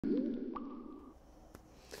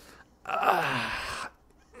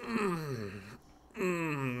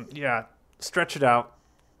Yeah. Stretch it out.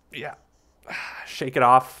 Yeah. Shake it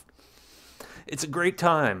off. It's a great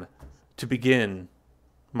time to begin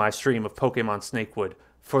my stream of Pokemon Snakewood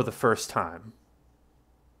for the first time.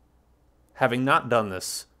 Having not done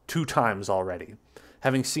this 2 times already.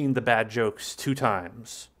 Having seen the bad jokes 2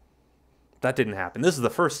 times. That didn't happen. This is the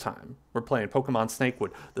first time we're playing Pokemon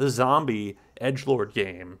Snakewood, the zombie edgelord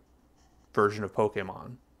game version of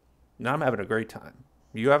Pokemon. Now I'm having a great time.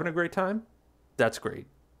 You having a great time? That's great.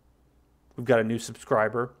 We've got a new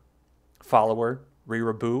subscriber, follower,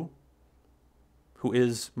 Rira Boo, who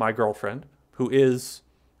is my girlfriend, who is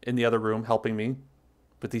in the other room helping me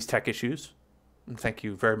with these tech issues. And thank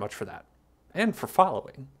you very much for that. And for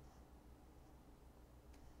following.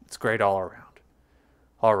 It's great all around.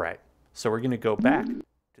 All right. So we're going to go back to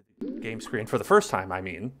the game screen for the first time, I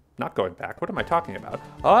mean. Not going back. What am I talking about?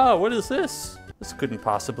 Ah, what is this? This couldn't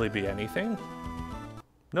possibly be anything.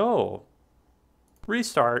 No.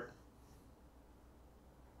 Restart.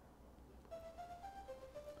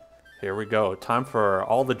 Here we go. Time for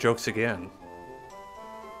all the jokes again.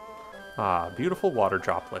 Ah, beautiful water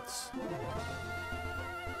droplets.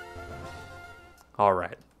 All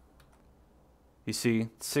right. You see,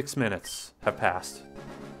 6 minutes have passed.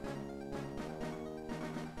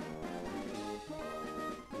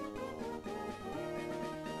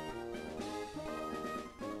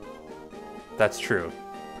 That's true.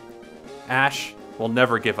 Ash will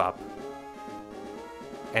never give up.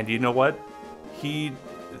 And you know what? He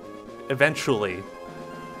eventually,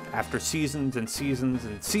 after seasons and seasons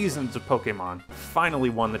and seasons of Pokemon, finally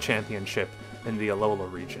won the championship in the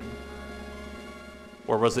Alola region.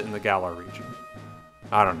 Or was it in the Galar region?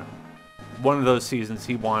 I don't know. One of those seasons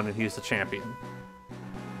he won and he's the champion.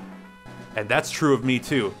 And that's true of me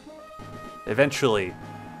too. Eventually,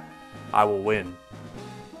 I will win.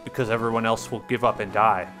 Because everyone else will give up and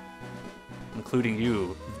die. Including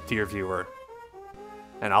you, dear viewer.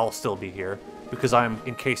 And I'll still be here. Because I am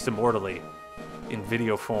encased immortally. In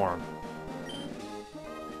video form.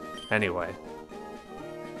 Anyway.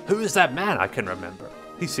 Who is that man I can remember?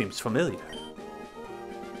 He seems familiar.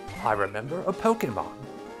 I remember a Pokemon.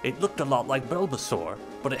 It looked a lot like Bulbasaur,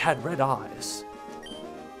 but it had red eyes.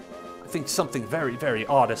 I think something very, very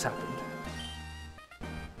odd has happened.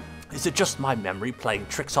 Is it just my memory playing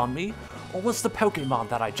tricks on me? Or was the Pokemon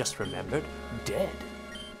that I just remembered dead?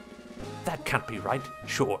 That can't be right,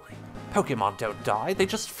 surely. Pokemon don't die, they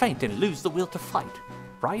just faint and lose the will to fight,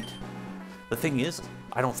 right? The thing is,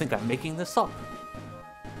 I don't think I'm making this up.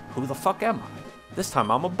 Who the fuck am I? This time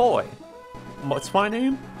I'm a boy. What's my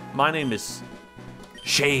name? My name is...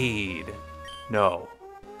 Shade. No.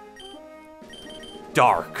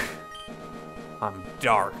 Dark. I'm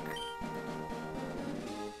dark.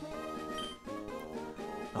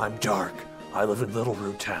 I'm dark. I live in Little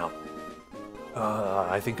Root Town.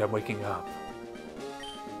 I think I'm waking up.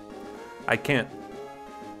 I can't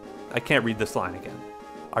read this line again.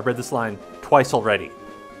 I read this line twice already.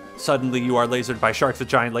 Suddenly you are lasered by sharks with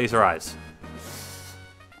giant laser eyes.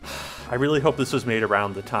 I really hope this was made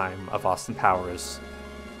around the time of Austin Powers.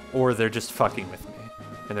 Or they're just fucking with me.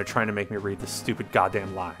 And they're trying to make me read this stupid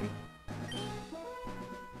goddamn line.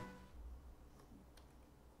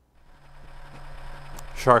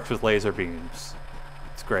 Sharks with laser beams.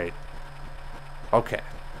 It's great. Okay.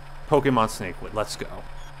 Pokemon Snakewood, let's go.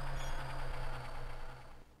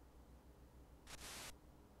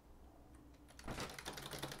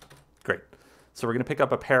 Great. So we're going to pick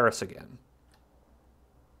up a Paris again.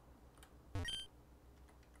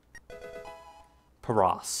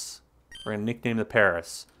 Paras. We're going to nickname the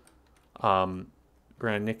Paris. We're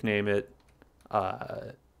going to nickname it...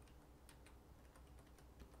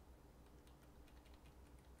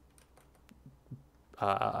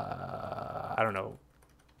 I don't know.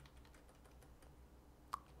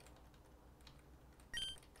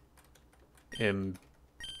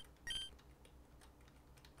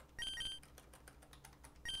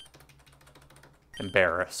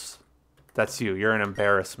 Embarrass. That's you. You're an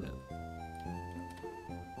embarrassment.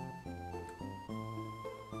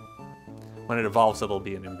 When it evolves, it'll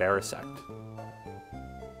be an embarrassect.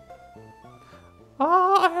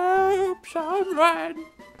 I help someone.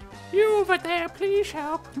 You over there, please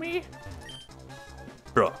help me.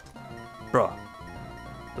 Bruh. Bruh.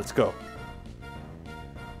 Let's go.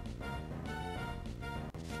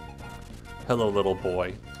 Hello, little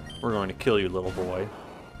boy. We're going to kill you, little boy.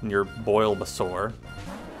 And your Bulbasaur.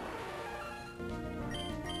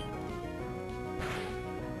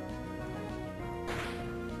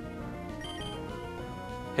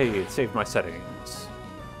 Hey, it saved my settings.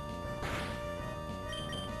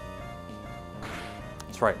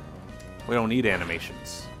 That's right. We don't need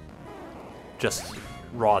animations. Just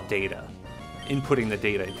raw data. Inputting the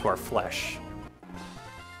data into our flesh.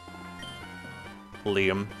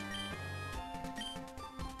 Liam.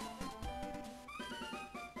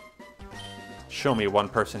 Show me one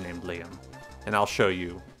person named Liam, and I'll show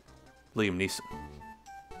you Liam Neeson.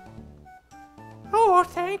 Oh,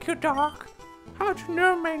 thank you, Doc. How'd you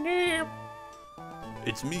know my name?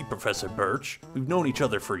 It's me, Professor Birch. We've known each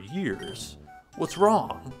other for years. What's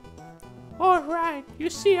wrong? Alright, you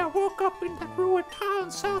see, I woke up in that ruined town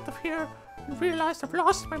south of here and realized I've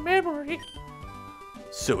lost my memory.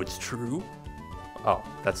 So it's true? Oh,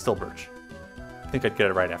 that's still Birch. I think I'd get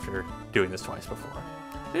it right after doing this twice before.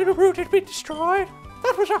 Little Root had been destroyed.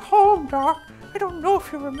 That was our home, Doc. I don't know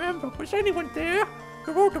if you remember. Was anyone there?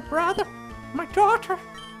 Your older brother? My daughter?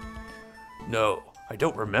 No, I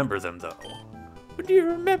don't remember them though. But do you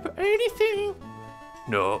remember anything?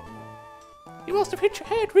 No. You must have hit your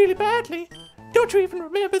head really badly. Don't you even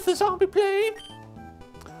remember the zombie plane?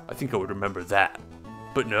 I think I would remember that,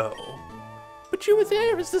 but no. But you were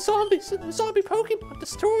there as the zombies and the zombie Pokemon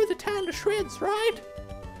destroyed the town to shreds, right?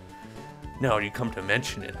 Now you come to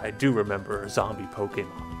mention it, I do remember a zombie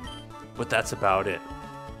Pokemon. But that's about it.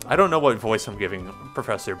 I don't know what voice I'm giving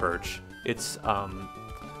Professor Birch. It's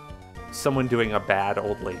someone doing a bad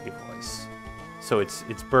old lady voice. So it's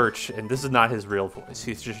Birch, and this is not his real voice.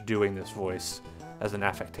 He's just doing this voice as an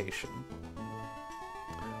affectation.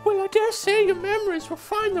 Well, I dare say your memories will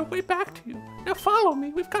find their way back to you. Now follow me.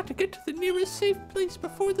 We've got to get to the nearest safe place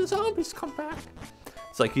before the zombies come back.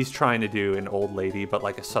 It's like he's trying to do an old lady, but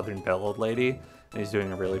like a Southern Belle old lady, and he's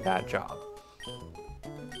doing a really bad job.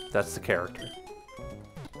 That's the character.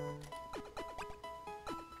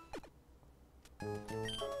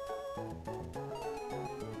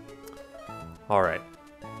 Alright.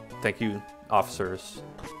 Thank you, officers.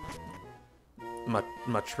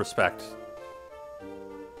 Much respect.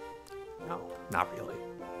 No, not really.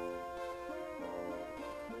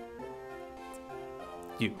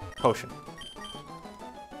 You, potion.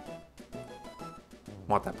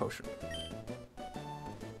 Want that potion.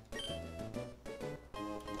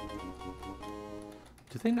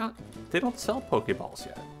 Do they not? They don't sell Pokeballs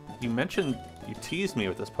yet. You mentioned, you teased me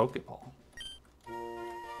with this Pokeball.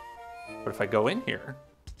 But if I go in here,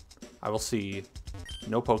 I will see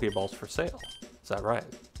no Pokeballs for sale. Is that right?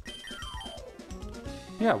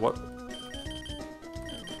 Yeah, what?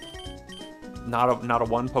 Not a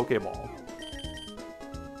one Pokeball.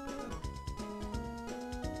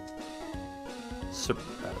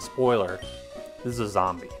 Spoiler, this is a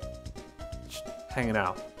zombie. Just hanging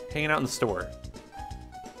out in the store.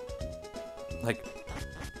 Like,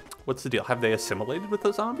 what's the deal? Have they assimilated with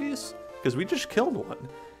the zombies? Because we just killed one.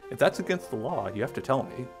 If that's against the law, you have to tell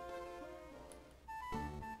me.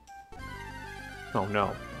 Oh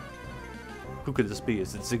no. Who could this be?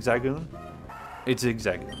 Is it Zigzagoon? It's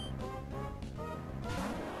Zigzagoon.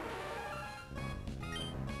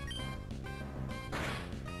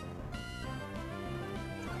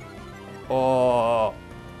 Oh.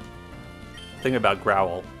 Thing about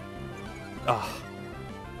Growl.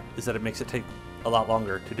 Is that it makes it take a lot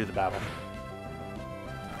longer to do the battle.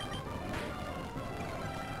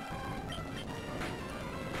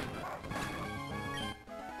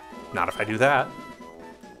 Not if I do that.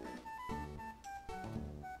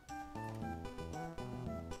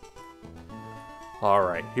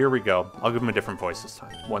 Alright, here we go. I'll give him a different voice this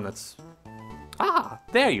time. One that's... Ah,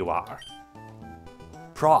 there you are.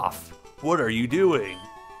 Prof, what are you doing?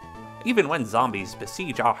 Even when zombies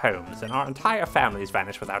besiege our homes and our entire families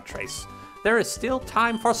vanish without trace, there is still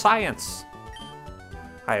time for science.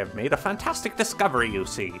 I have made a fantastic discovery, you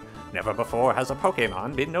see. Never before has a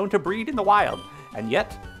Pokemon been known to breed in the wild, and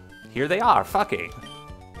yet, here they are, fucking.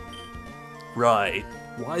 Right.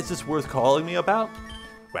 Why is this worth calling me about?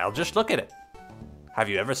 Well, just look at it. Have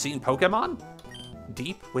you ever seen Pokemon?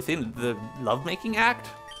 Deep within the lovemaking act?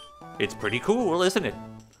 It's pretty cool, isn't it?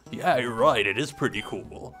 Yeah, you're right, it is pretty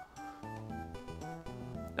cool.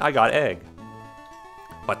 I got egg.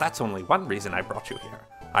 But that's only one reason I brought you here.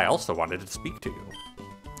 I also wanted to speak to you.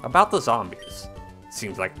 About the zombies.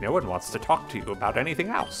 Seems like no one wants to talk to you about anything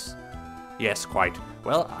else. Yes, quite.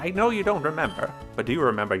 Well, I know you don't remember, but do you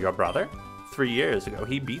remember your brother? 3 years ago,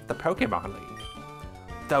 he beat the Pokemon League.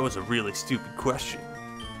 That was a really stupid question.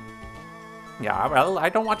 Yeah, well, I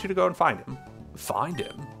don't want you to go and find him. Find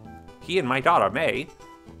him? He and my daughter, May,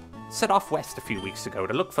 set off west a few weeks ago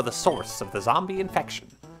to look for the source of the zombie infection.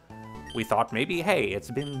 We thought maybe, hey,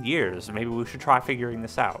 it's been years, maybe we should try figuring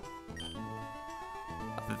this out.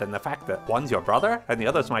 Other than the fact that one's your brother and the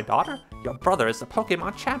other's my daughter, your brother is the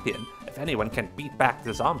Pokemon champion. If anyone can beat back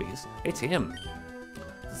the zombies, it's him.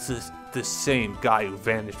 It's the same guy who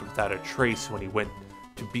vanished without a trace when he went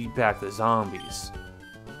to beat back the zombies.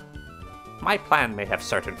 My plan may have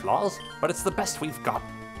certain flaws, but it's the best we've got.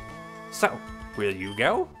 So, will you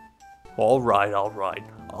go? Alright,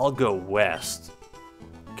 I'll go west.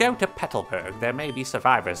 Go to Petalburg. There may be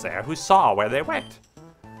survivors there who saw where they went.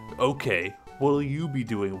 Okay, what'll you be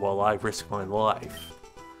doing while I risk my life?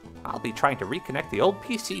 I'll be trying to reconnect the old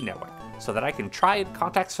PC network so that I can try and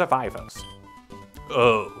contact survivors.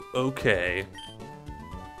 Oh, okay.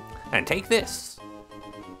 And take this.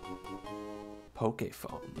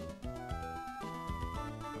 Pokephone.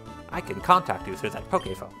 I can contact you through that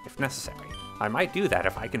Pokephone if necessary. I might do that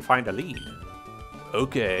if I can find a lead.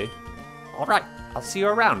 Okay. Alright, I'll see you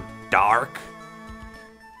around, Dark.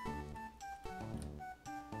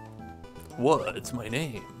 What's my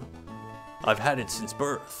name? I've had it since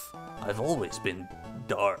birth. I've always been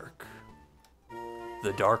Dark.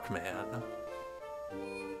 The Dark Man.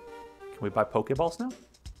 Can we buy Pokeballs now?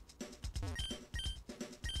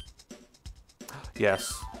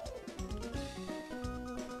 Yes.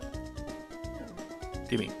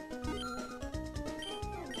 Gimme.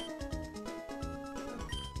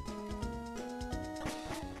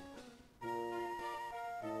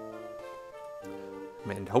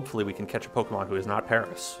 And hopefully we can catch a Pokemon who is not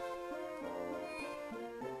Paris.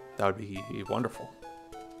 That would be wonderful.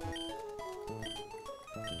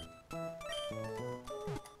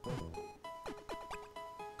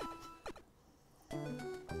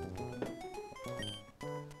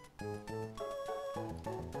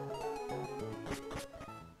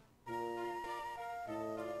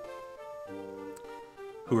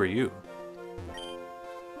 Who are you?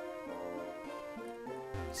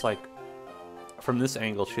 It's like, from this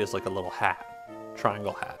angle, she has like a little hat,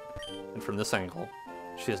 triangle hat. And from this angle,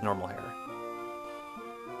 she has normal hair.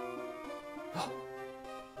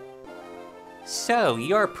 So,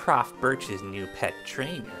 you're Prof. Birch's new pet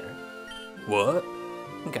trainer. What?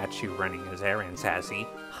 Got you running his errands, has he?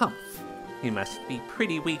 Humph. You must be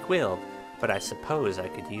pretty weak-willed, but I suppose I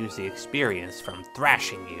could use the experience from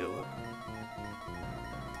thrashing you.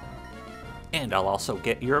 And I'll also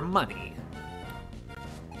get your money.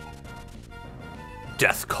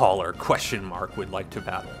 Deathcaller, question mark, would like to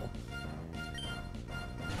battle.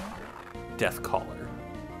 Deathcaller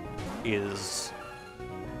is...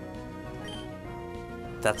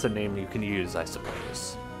 That's a name you can use, I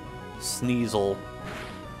suppose. Sneasel.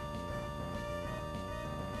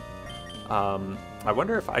 I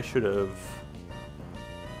wonder if I should have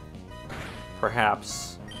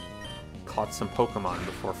perhaps caught some Pokemon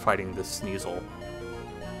before fighting this Sneasel.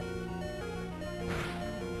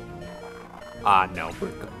 Ah, no,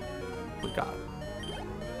 we're good. We got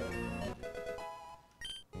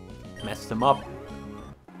it. Messed him up.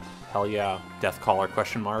 Hell yeah. Deathcaller,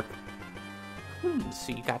 question mark.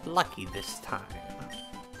 So you got lucky this time.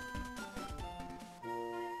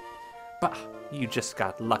 Bah, you just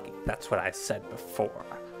got lucky. That's what I said before.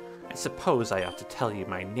 I suppose I ought to tell you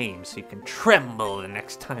my name so you can tremble the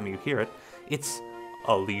next time you hear it. It's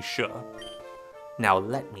Alicia. Now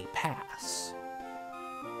let me pass.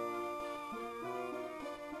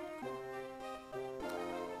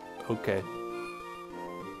 Okay.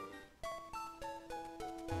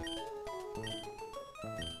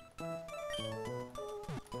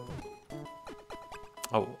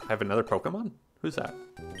 Oh, I have another Pokemon? Who's that?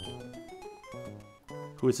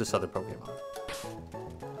 Who is this other Pokemon?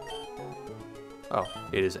 Oh,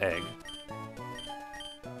 it is Egg.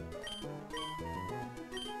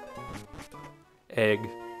 Egg.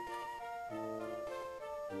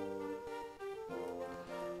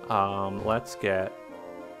 Let's get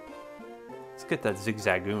that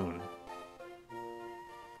Zigzagoon.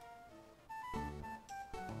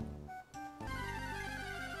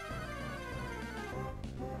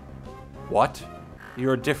 What?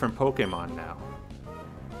 You're a different Pokemon now.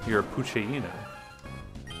 You're a Puchayina.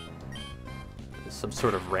 Some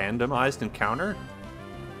sort of randomized encounter?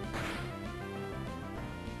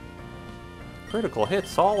 Critical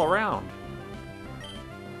hits all around.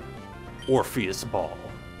 Orpheus Ball.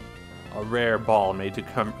 A rare ball made to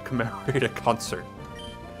commemorate a concert.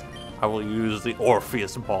 I will use the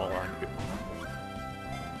Orpheus Ball on you.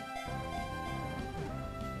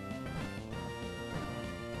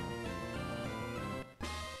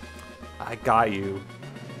 I got you.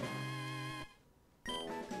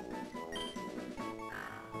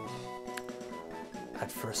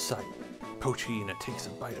 At first sight, Pochina takes a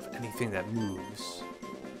bite of anything that moves.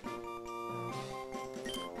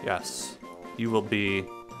 Yes, you will be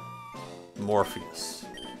Morpheus.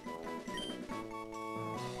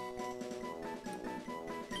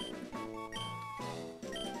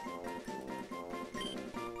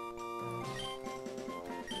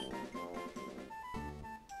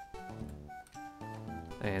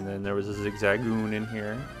 And then there was a zigzagoon in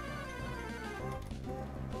here.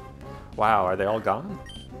 Wow, are they all gone?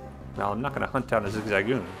 Well, I'm not going to hunt down a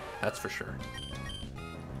zigzagoon, that's for sure.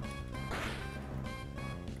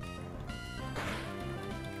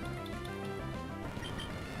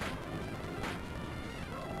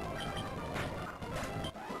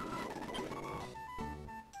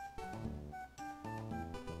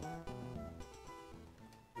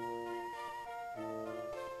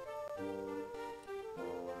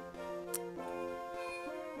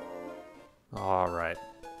 All right.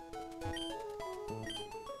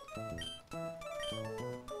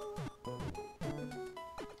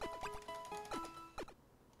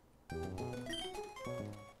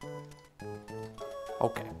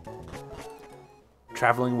 Okay.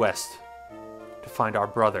 Traveling west to find our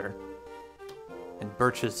brother and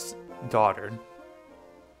Birch's daughter.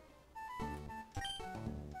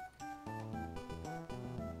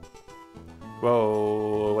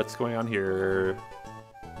 Whoa, what's going on here?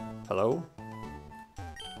 Hello?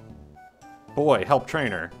 Boy, help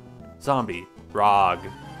trainer. Zombie. Rog.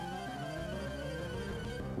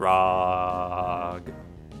 Rog.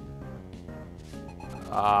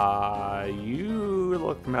 You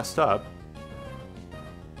look messed up.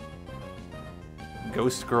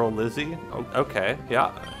 Ghost Girl Lizzie? Oh, okay,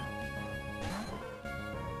 yeah.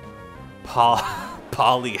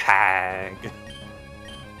 Polyhag.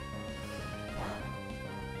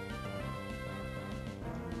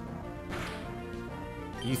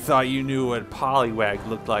 You thought you knew what Poliwag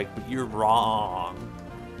looked like, but you're wrong.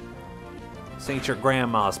 This ain't your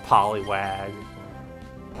grandma's Poliwag.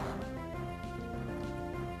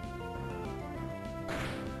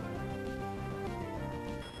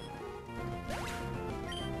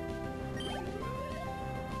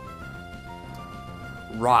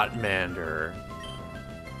 Rotmander.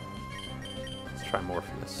 Let's try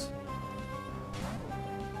Morpheus.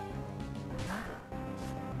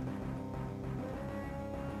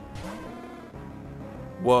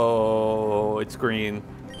 Whoa, it's green.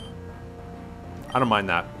 I don't mind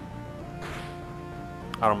that.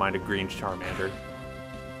 I don't mind a green Charmander.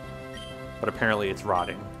 But apparently it's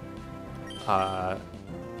rotting.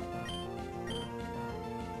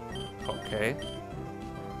 Okay.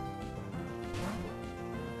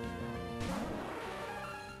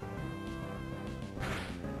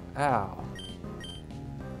 Ow.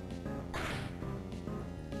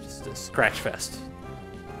 Just a scratch fest.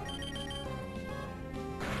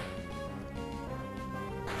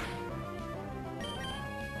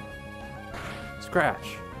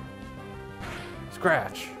 Scratch.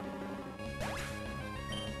 Scratch.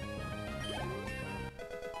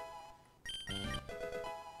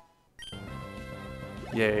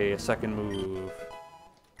 Yay, a second move.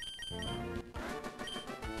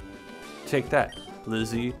 Take that,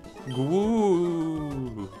 Lizzie.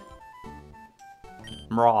 Woo!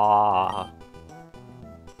 Mrah.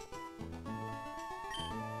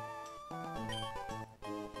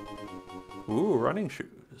 Ooh, running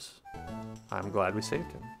shoes. I'm glad we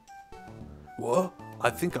saved him. What? I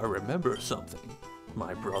think I remember something.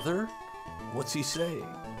 My brother? What's he saying?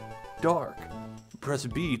 Dark. Press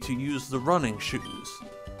B to use the running shoes.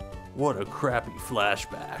 What a crappy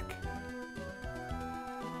flashback.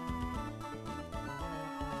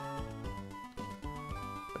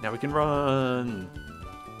 But now we can run.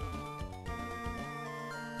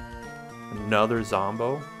 Another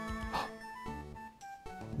Zombo.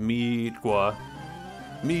 Meat Gua.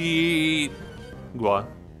 Meat Gua.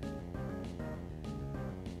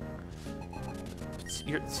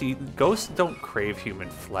 See, ghosts don't crave human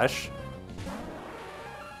flesh.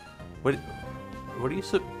 What do you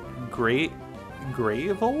say?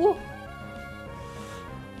 Gravel?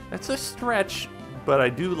 That's a stretch, but I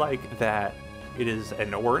do like that it is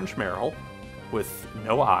an orange Meryl with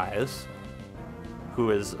no eyes, who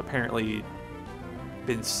has apparently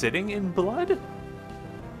been sitting in blood?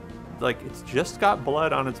 Like, it's just got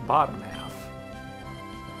blood on its bottom half.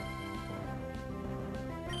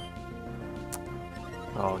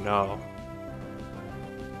 Oh no.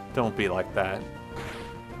 Don't be like that.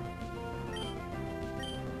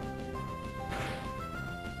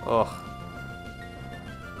 Ugh.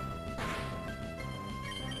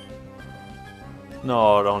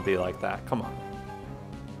 No, don't be like that. Come on.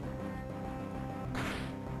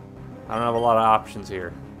 I don't have a lot of options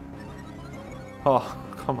here. Oh,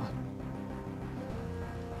 come on.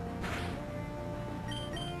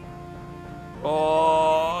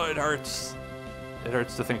 Oh, it hurts. It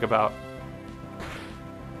hurts to think about.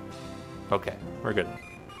 Okay, we're good.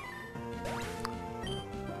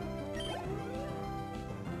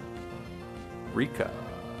 Rika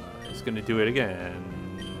is gonna do it again.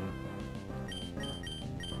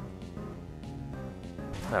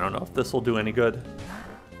 I don't know if this will do any good.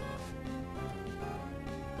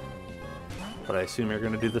 But I assume you're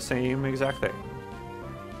going to do the same exact thing.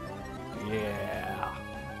 Yeah.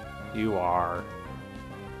 You are.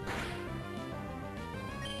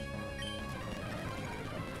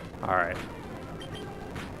 Alright.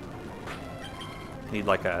 Need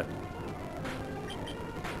like a...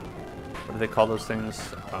 What do they call those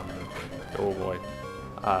things? Oh boy.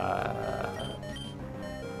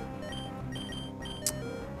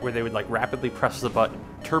 Where they would like rapidly press the button.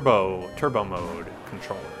 Turbo mode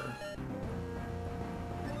controller.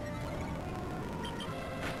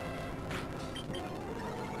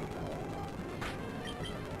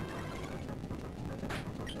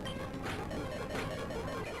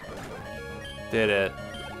 Did it.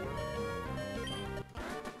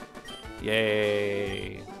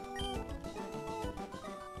 Yay.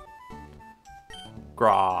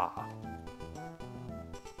 Grah.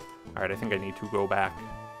 Alright, I think I need to go back.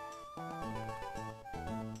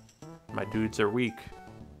 My dudes are weak.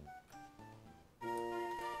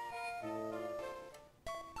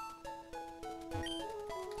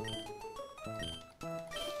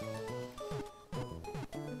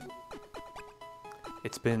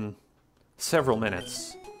 It's been several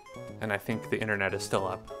minutes, and I think the internet is still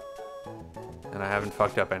up. And I haven't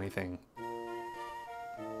fucked up anything.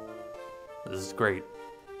 This is great.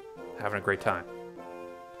 Having a great time.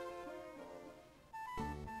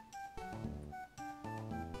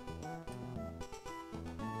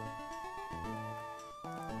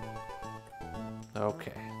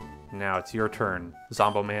 Okay, now it's your turn.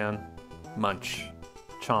 Zombo Man, munch,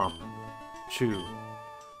 chomp, chew.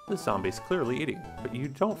 The zombie's clearly eating, but you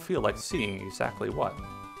don't feel like seeing exactly what.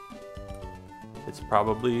 It's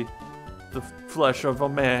probably the flesh of a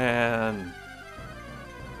man.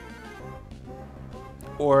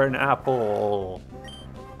 Or an apple.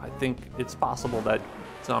 I think it's possible that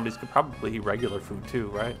zombies could probably eat regular food too,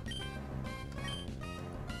 right?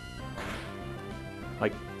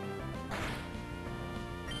 Like,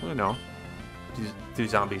 you know, do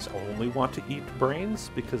zombies only want to eat brains?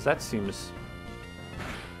 Because that seems,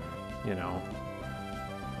 you know,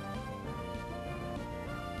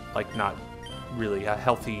 like not really a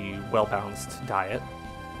healthy, well-balanced diet.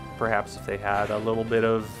 Perhaps if they had a little bit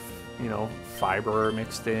of, you know, fiber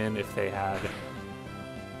mixed in, if they had,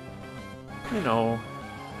 you know,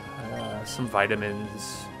 some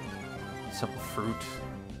vitamins, some fruit.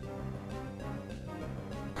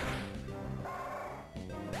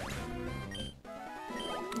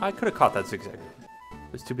 I could have caught that zigzag. I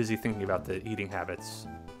was too busy thinking about the eating habits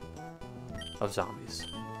of zombies.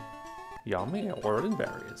 Yummy orange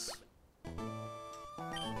berries.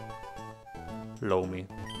 Loamy.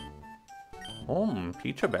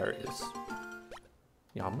 Peach berries.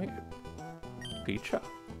 Yummy. Pizza.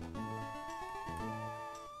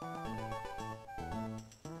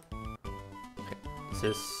 Okay, is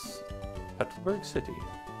this Petalburg City?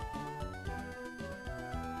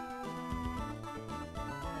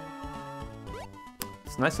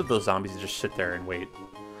 It's nice that those zombies just sit there and wait.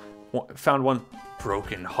 Found one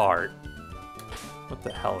broken heart. What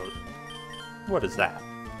the hell? What is that?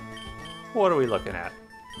 What are we looking at?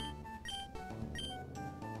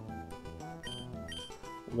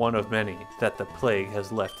 One of many that the plague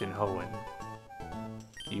has left in HOENN.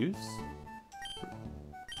 Use?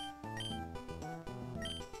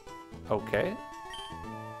 Okay.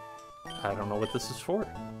 I don't know what this is for.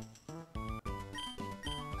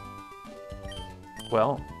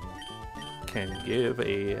 Well, can give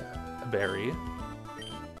a berry.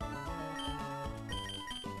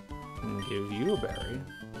 And give you a berry.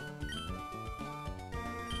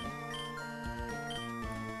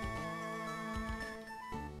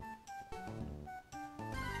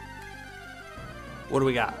 What do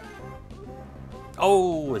we got?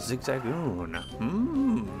 Oh, a zigzagoon.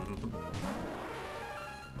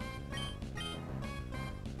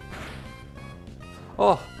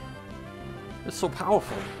 Oh, it's so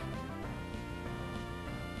powerful.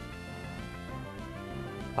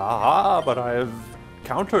 Aha, but I have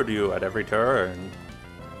countered you at every turn.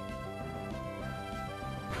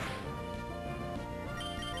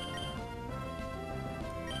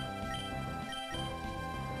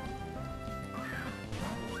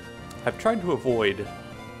 I've tried to avoid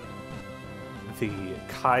the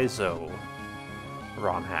Kaizo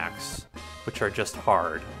ROM hacks, which are just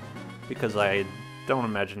hard, because don't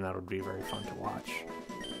imagine that would be very fun to watch.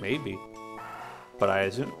 Maybe. But I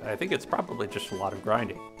think it's probably just a lot of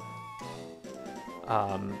grinding.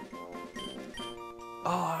 Oh,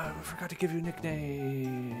 I forgot to give you a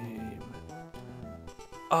nickname.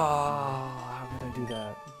 Oh, how did I do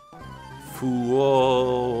that?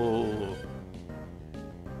 Fool.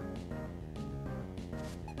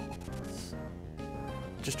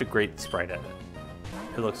 just a great sprite edit.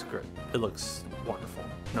 It looks good. It looks wonderful.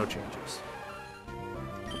 No changes.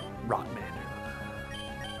 Rotman.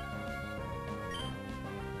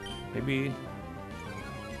 Maybe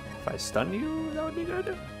if I stun you, that would be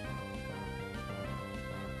good.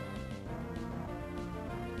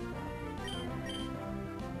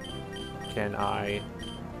 Can I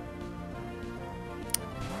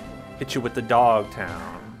hit you with the dog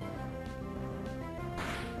town?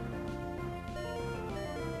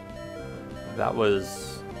 That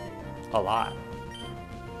was a lot.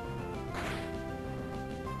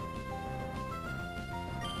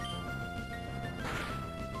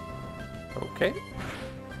 Okay.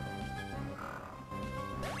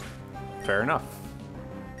 Fair enough.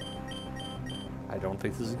 I don't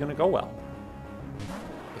think this is going to go well.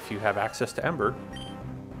 If you have access to Ember,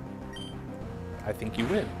 I think you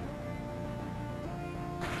win.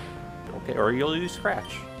 Okay, or you'll use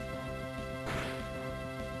Scratch.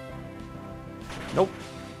 Nope.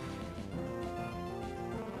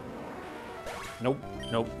 Nope,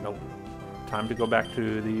 nope, nope. Time to go back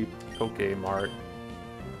to the Pokemart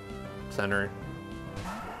Center.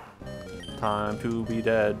 Time to be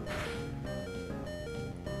dead.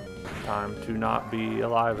 Time to not be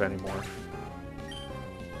alive anymore.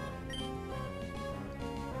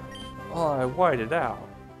 Oh, I whited out.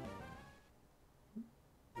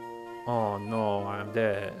 Oh no, I'm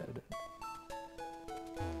dead.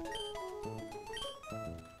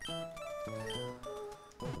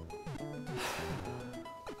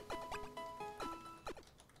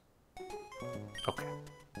 Okay.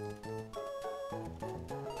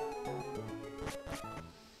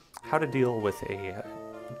 How to deal with a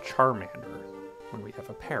Charmander when we have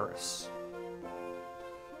a Paris.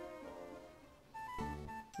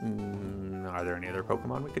 Are there any other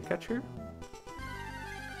Pokemon we could catch here?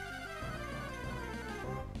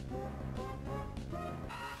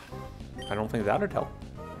 I don't think that would help.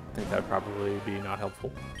 I think that would probably be not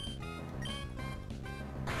helpful.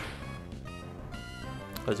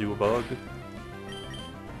 A Zubug.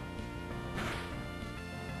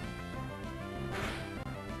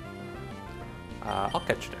 I'll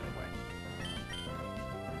catch it anyway.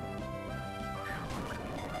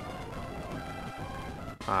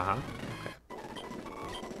 Uh-huh. Okay.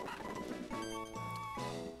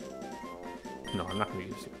 No, I'm not going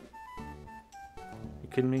to use it. You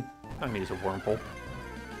kidding me? I'm going to use a Wormpole.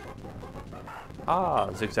 Ah,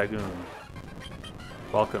 Zigzagoon.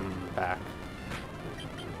 Welcome back.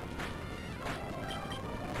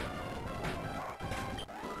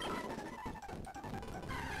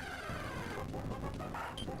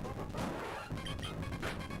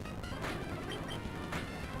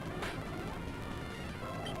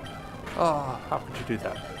 Oh, how could you do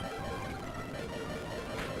that?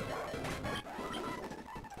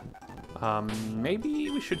 Maybe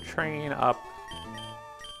we should train up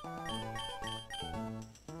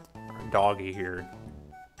our doggy here.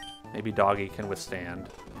 Maybe doggy can withstand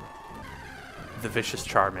the vicious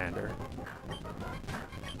Charmander.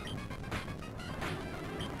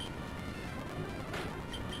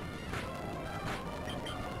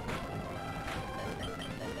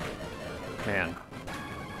 Man.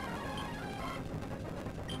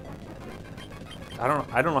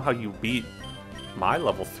 I don't know how you beat my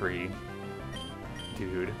level 3,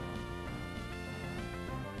 dude.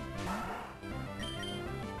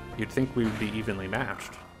 You'd think we would be evenly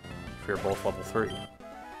matched if we were both level 3.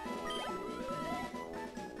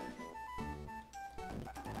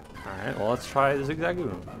 Alright, well let's try the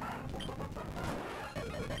Zigzagoon.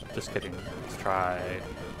 Just kidding. Let's try...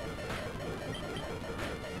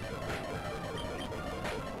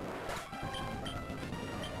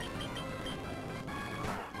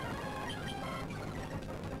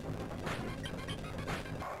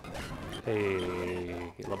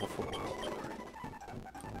 Hey, level 4.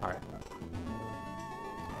 Alright.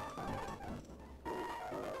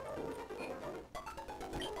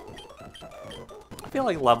 I feel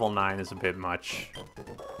like level 9 is a bit much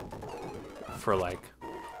for like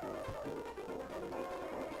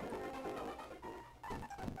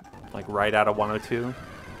right out of 102.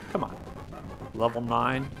 Come on. Level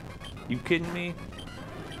 9? You kidding me?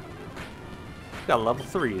 We got level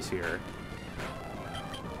 3s here.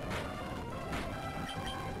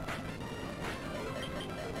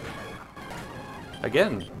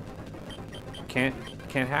 Again, can't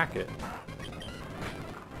hack it.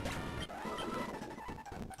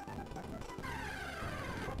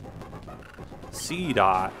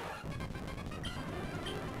 C-Dot.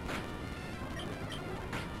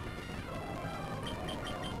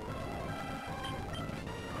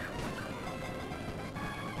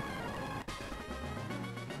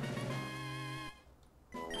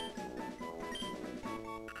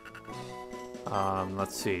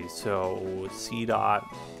 Let's see. So C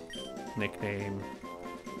dot nickname,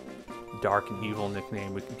 dark and evil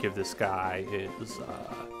nickname we could give this guy is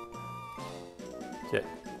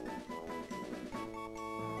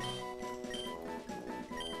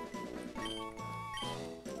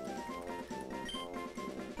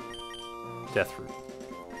Deathroot.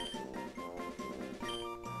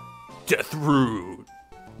 Deathroot.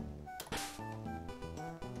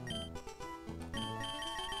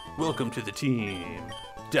 Welcome to the team,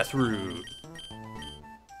 Deathroot.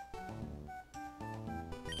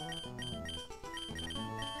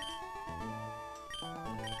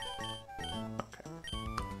 Okay.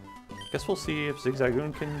 Guess we'll see if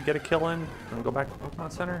Zigzagoon can get a kill in. And we'll go back to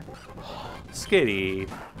Pokemon Center. Skitty.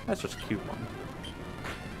 That's just a cute one.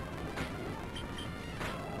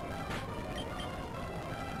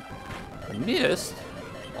 I missed.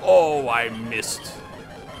 Oh, I missed.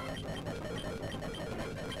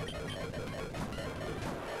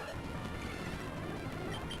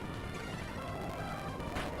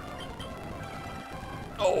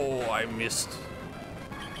 Oh, I missed.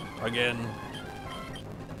 Again.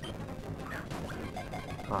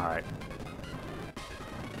 Alright.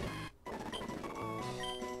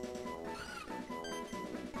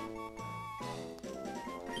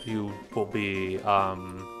 You will be,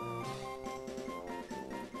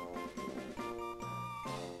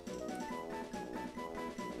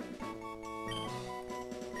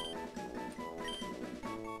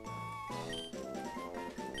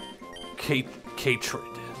 Catrid.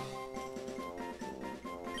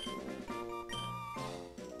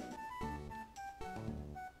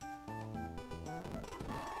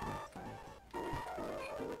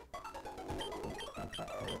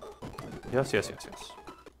 Yes, yes, yes, yes.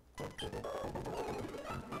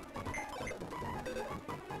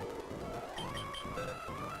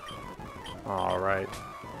 All right,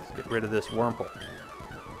 let's get rid of this Wurmple.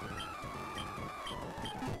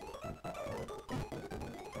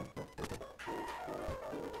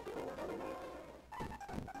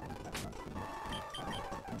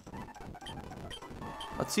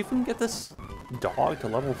 Let's see if we can get this dog to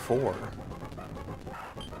level 4.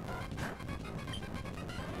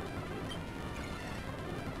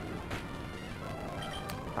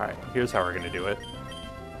 Alright, here's how we're gonna do it.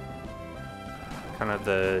 Kind of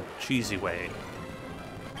the cheesy way.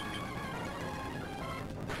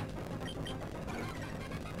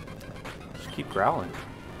 Just keep growling.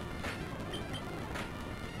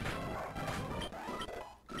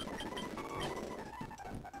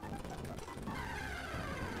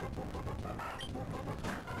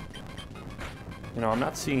 You know, I'm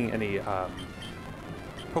not seeing any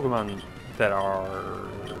Pokemon that are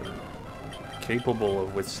capable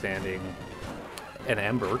of withstanding an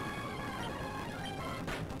Ember.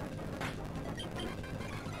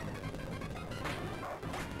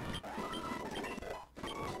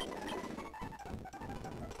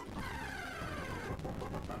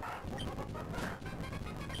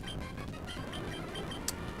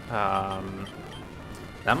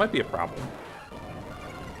 That might be a problem.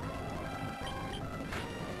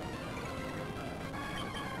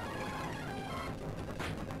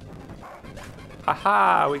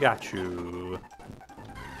 Haha, we got you.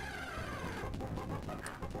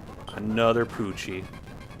 Another Poochie.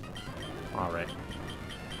 Alright.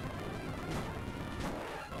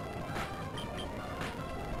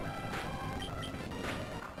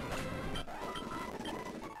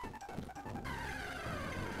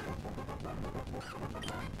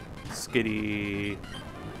 Skitty.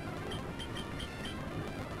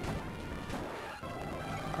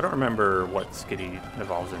 I don't remember what Skitty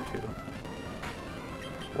evolves into.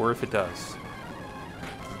 Or if it does. Does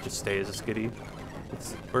it just stay as a Skitty?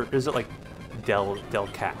 Or is it like Del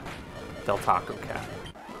Cat? Del Taco Cat?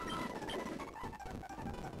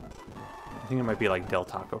 I think it might be like Del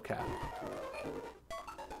Taco Cat.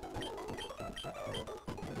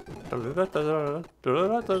 Alright.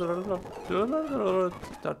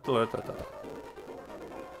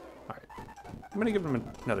 I'm gonna give him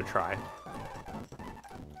another try.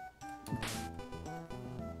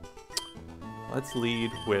 Let's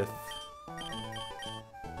lead with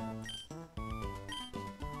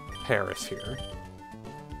Paris here.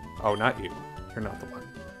 Oh, not you. You're not the one.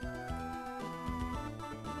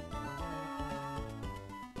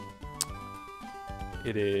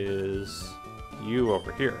 It is you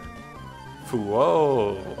over here.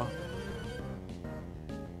 Whoa.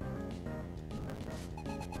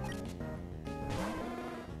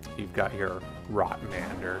 You've got your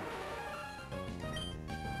Rotmander.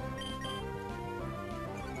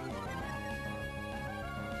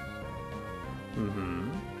 Mm-hmm.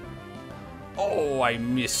 Oh, I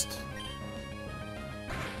missed.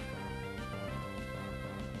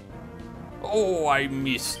 Oh, I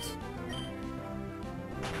missed.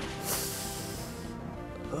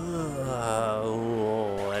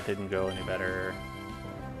 Oh, that didn't go any better.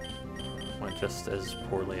 Went just as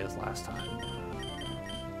poorly as last time.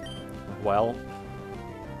 Well,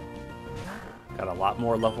 got a lot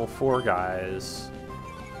more level 4 guys.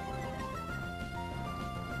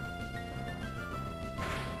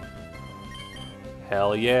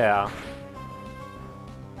 Hell yeah.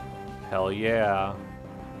 Hell yeah.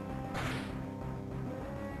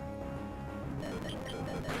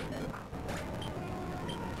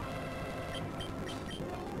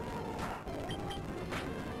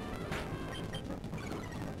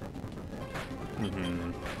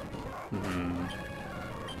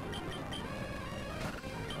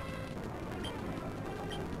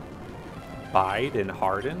 Bide and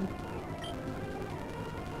harden?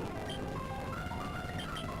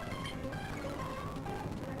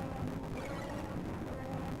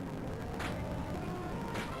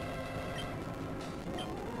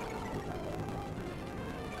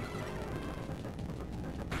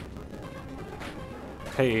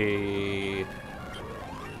 Hey,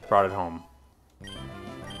 brought it home.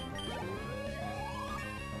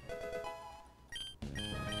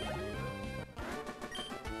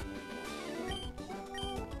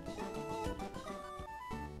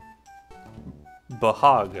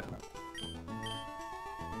 Bahag.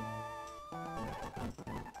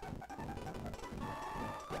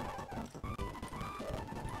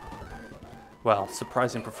 Well,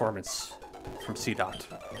 surprising performance from C-Dot.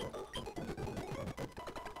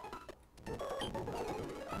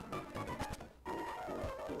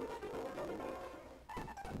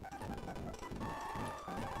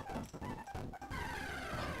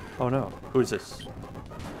 Oh no, who is this?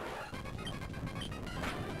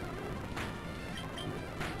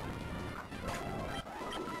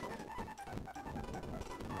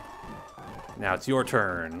 Now it's your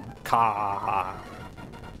turn. Ka.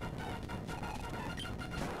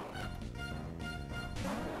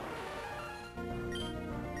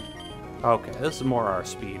 Okay, this is more our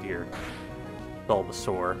speed here.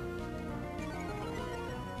 Bulbasaur.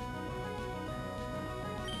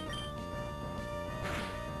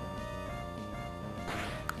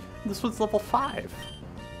 This one's level 5.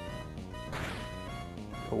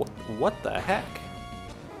 What the heck?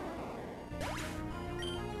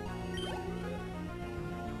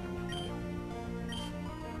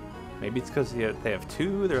 Maybe it's because they have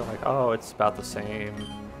 2. They're like, oh, it's about the same.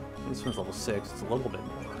 This one's level 6. It's a little bit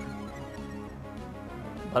more.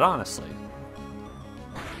 But honestly,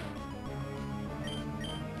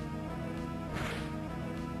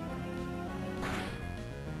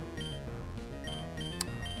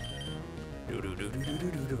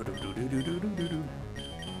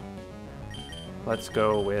 let's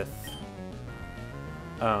go with,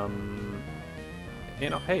 you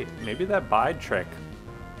know, hey, maybe that Bide trick.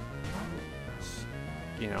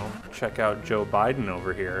 You know, check out Joe Biden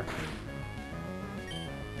over here.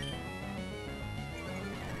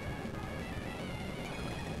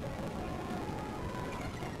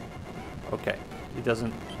 Okay, it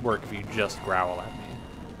doesn't work if you just growl at me.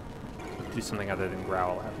 Do something other than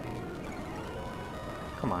growl at me.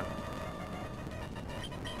 Come on.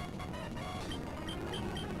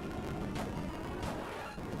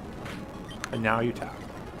 And now you tap.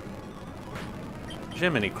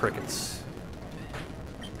 Jiminy crickets.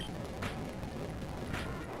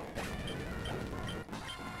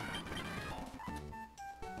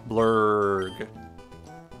 Blurg.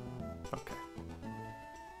 Okay.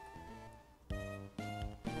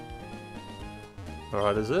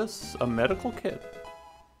 What is this? A medical kit.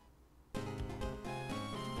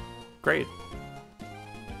 Great.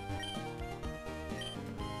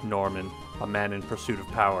 Norman, a man in pursuit of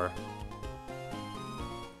power.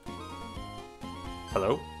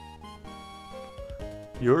 Hello?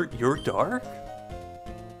 You're Dark?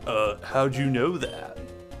 How'd you know that?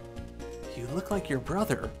 You look like your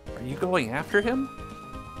brother. Are you going after him?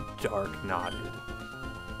 Dark nodded.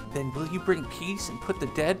 Then will you bring peace and put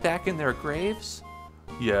the dead back in their graves?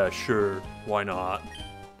 Yeah, sure. Why not?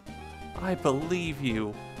 I believe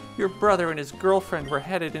you. Your brother and his girlfriend were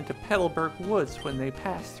headed into Petalburg Woods when they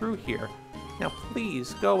passed through here. Now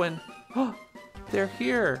please go and... Oh, they're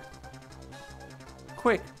here.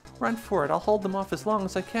 Quick, run for it. I'll hold them off as long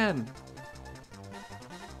as I can.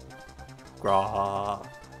 Grah.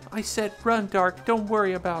 I said run, Dark. Don't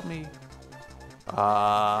worry about me.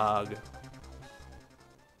 Ugh.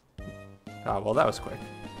 Ah, well, that was quick.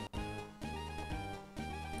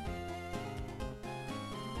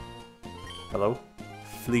 Hello?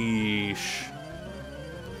 Fleesh.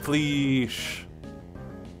 Fleesh.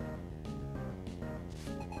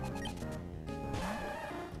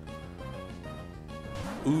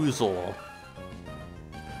 Oozle.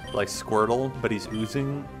 Like Squirtle, but he's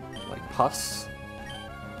oozing like pus.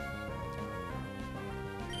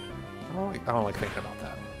 I don't like thinking about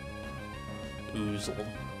that. Oozle.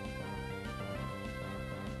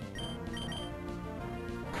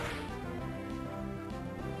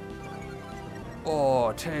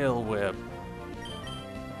 Oh, tail whip.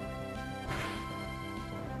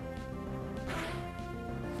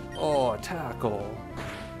 Oh, tackle.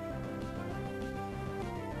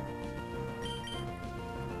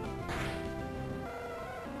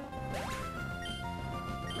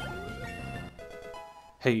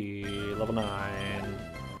 Hey, level 9.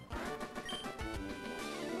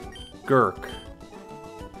 Gurk.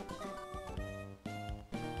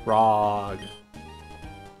 Rog.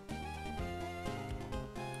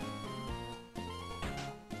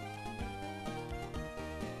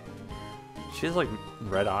 She has like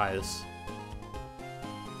red eyes.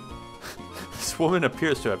 This woman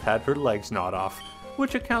appears to have had her legs gnawed off,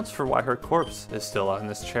 which accounts for why her corpse is still on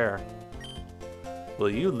this chair.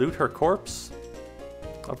 Will you loot her corpse?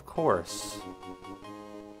 Of course.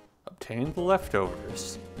 Obtain the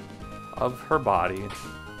leftovers of her body.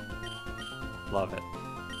 Love it.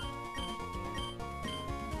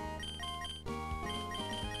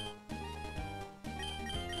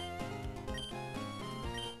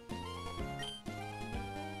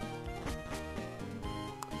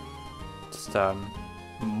 Just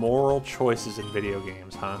moral choices in video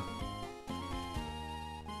games, huh?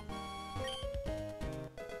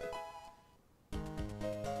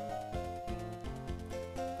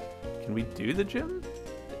 Can we do the gym?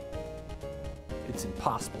 It's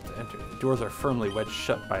impossible to enter. The doors are firmly wedged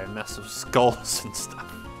shut by a mess of skulls and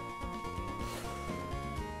stuff.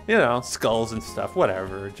 You know, skulls and stuff,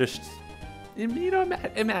 whatever. Just, you know,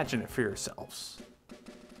 imagine it for yourselves.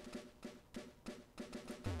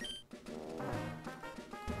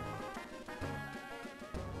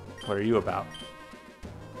 What are you about?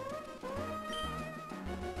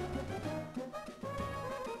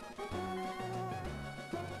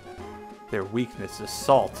 Their weakness is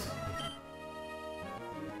salt.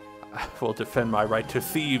 I will defend my right to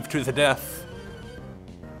thieve to the death.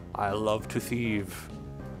 I love to thieve.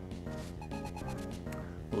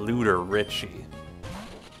 Looter Richie.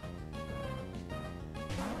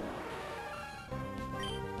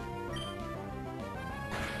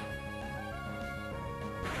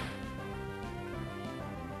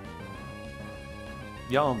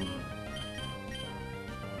 Yum.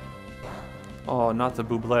 Oh, not the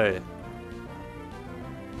buble.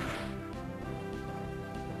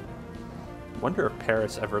 Wonder if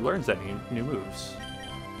Paris ever learns any new moves.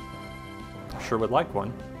 Sure would like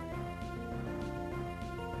one.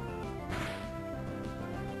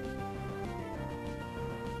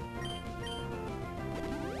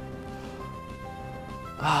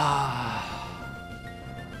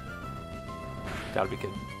 Gotta be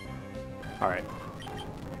kidding. Alright.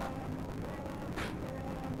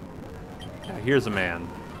 Now here's a man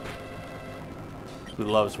who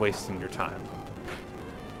loves wasting your time.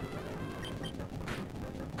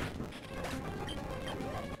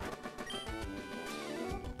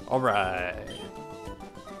 Alright.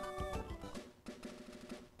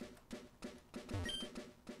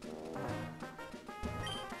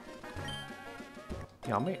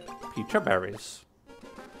 Yummy. Peach berries.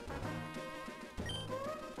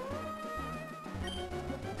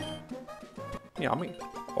 Yummy.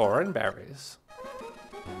 Orange berries.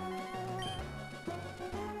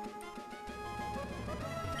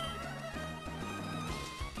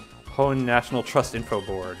 HOENN National Trust Info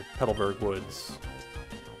Board, Petalburg Woods.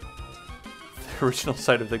 The original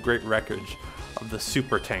site of the great wreckage of the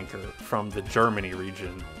supertanker from the Germany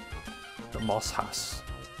region, the Mosshaus.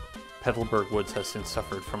 Petalburg Woods has since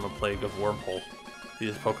suffered from a plague of wormhole.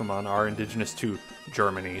 These Pokemon are indigenous to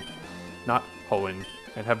Germany, not HOENN,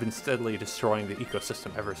 and have been steadily destroying the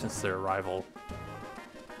ecosystem ever since their arrival.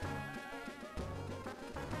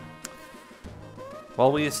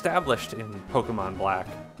 Well, we established in Pokemon Black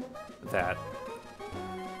that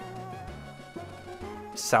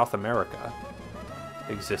South America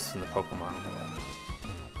exists in the Pokemon world.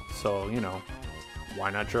 So, you know, why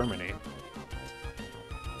not Germany?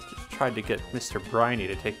 Just tried to get Mr. Briny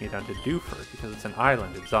to take me down to Dewford because it's an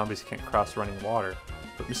island and zombies can't cross running water.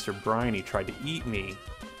 But Mr. Briny tried to eat me.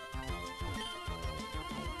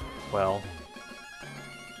 Well,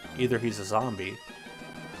 either he's a zombie,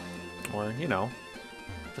 or, you know,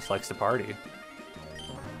 just likes to party.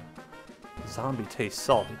 Zombie tastes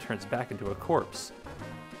salt and turns back into a corpse.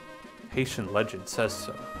 Haitian legend says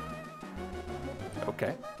so.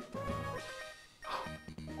 Okay.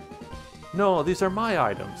 No, these are my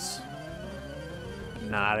items.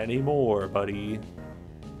 Not anymore, buddy.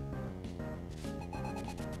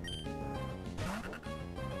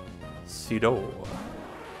 Sido.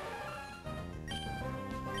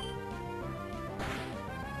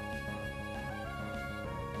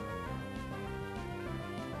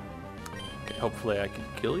 Okay, hopefully I can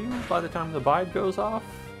kill you by the time the vibe goes off.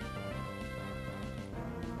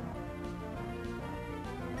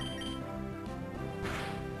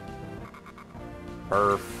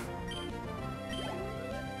 Perf.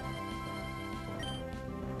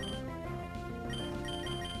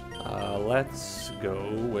 Let's go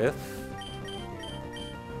with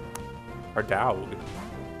our dog.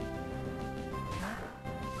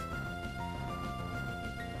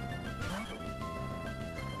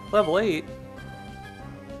 Level 8?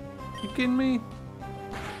 You kidding me?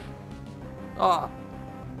 Ah.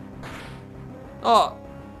 Ah.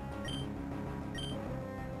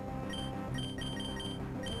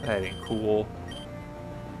 That ain't cool.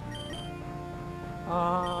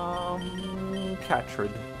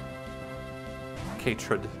 Catrid.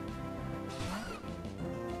 Catrid.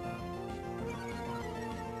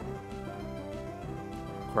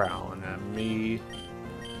 Growling at me.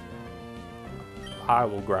 I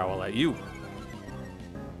will growl at you.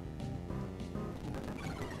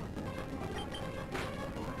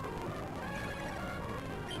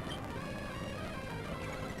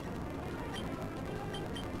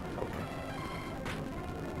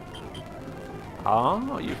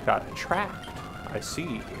 Oh, you've got attract. I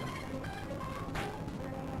see.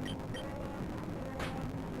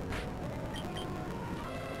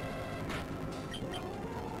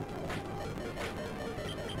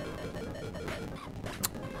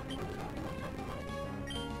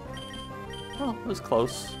 Oh, it was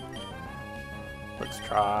close. Let's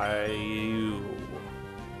try you.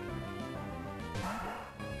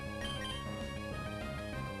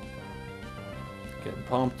 Getting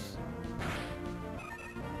pumped.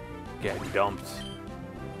 Getting dumped.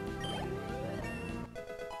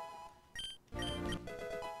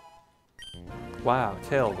 Wow,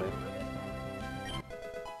 tail whip.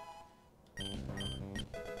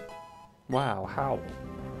 Wow, howl.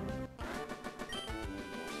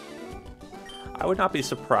 I would not be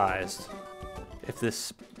surprised if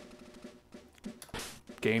this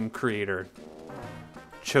game creator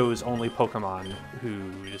chose only Pokemon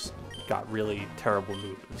who just got really terrible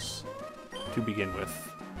moves to begin with.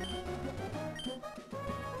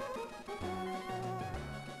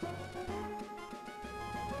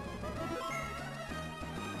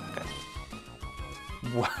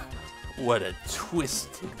 What a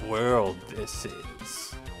twisted world this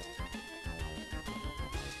is.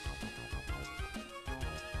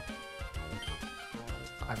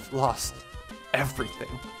 I've lost everything.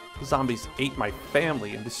 The zombies ate my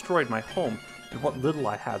family and destroyed my home, and what little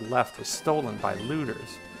I had left was stolen by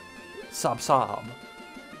looters. Sob sob.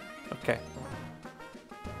 Okay.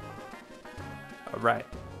 Alright.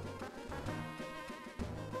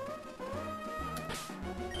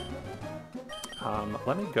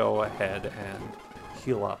 Let me go ahead and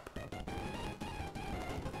heal up.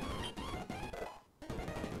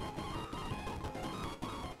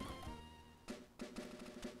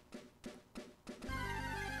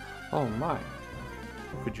 Oh my.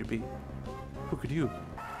 Who could you be? Who could you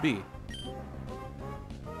be?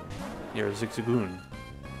 You're a Zigzagoon.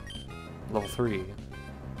 Level 3.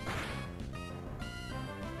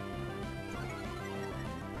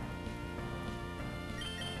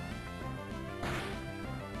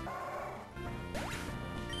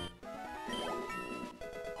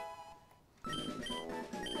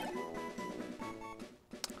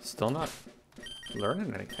 Still not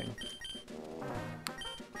learning anything.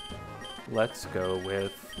 Let's go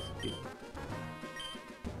with you.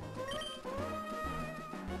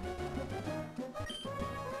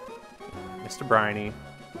 Mr. Briny.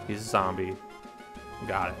 He's a zombie.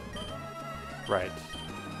 Got it. Right.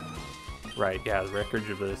 Right, yeah, the record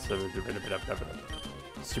of this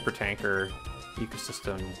super tanker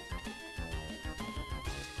ecosystem.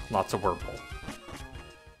 Lots of Whirlpool.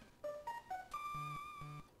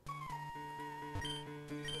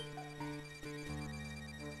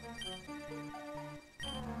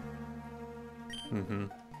 Mm-hmm.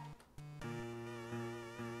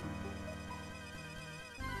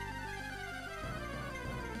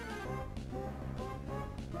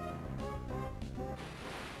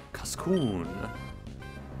 Cascoon.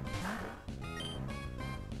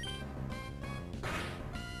 Should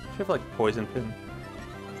you have like poison pin?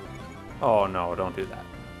 Oh no, don't do that.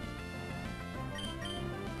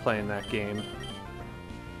 Playing that game.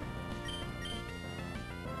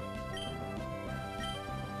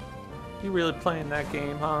 You really playing that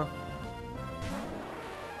game, huh?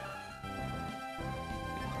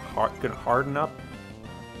 gonna harden up.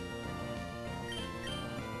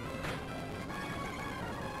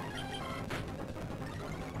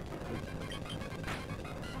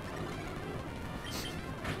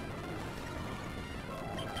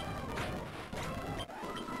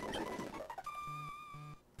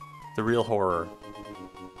 The real horror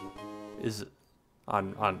is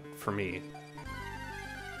on for me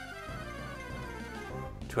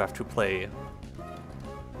to have to play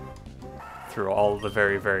through all the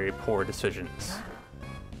very, very poor decisions.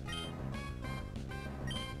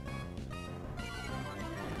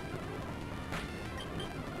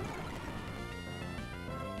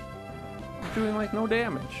 Doing like no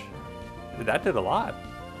damage. That did a lot.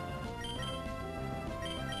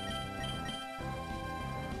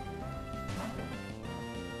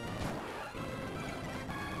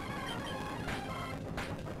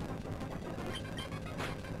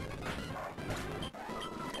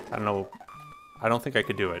 I don't know. I don't think I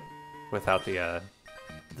could do it without the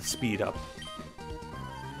speed up.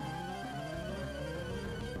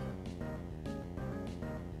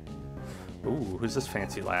 Ooh, who's this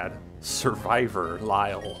fancy lad? Survivor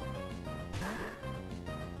Lyle.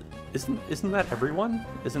 Isn't that everyone?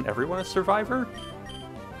 Isn't everyone a survivor?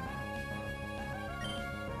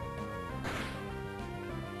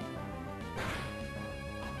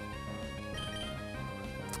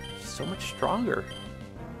 So much stronger.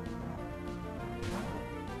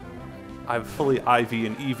 I've fully IV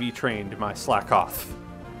and EV trained my Slackoth.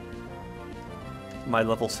 My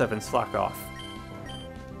level 7 Slackoth.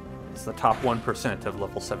 It's the top 1% of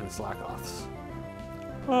level 7 Slackoths.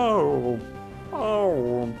 Oh.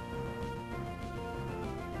 Oh.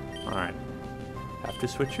 Alright. Have to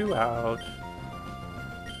switch you out.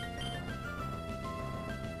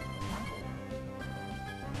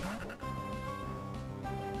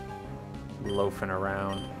 Loafing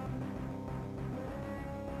around.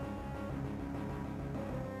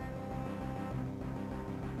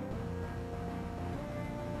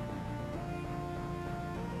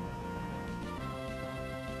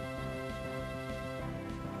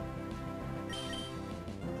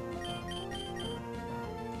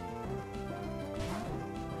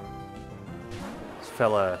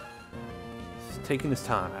 Fella is taking his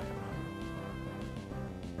time.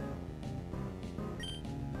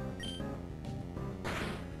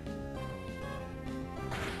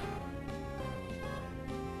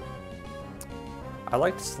 I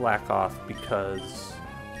liked Slackoth because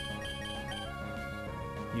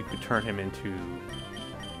you could turn him into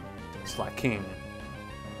Slack King,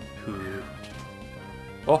 who...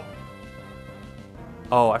 Oh!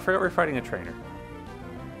 Oh, I forgot we're fighting a trainer.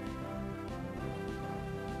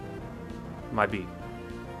 My beat.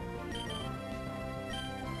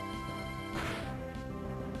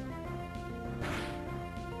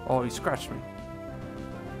 Oh, he scratched me.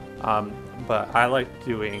 But I like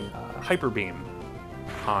doing Hyper Beam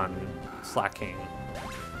on Slack King,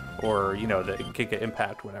 or you know, the Giga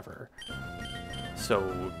Impact, whatever.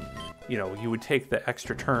 So, you know, you would take the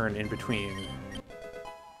extra turn in between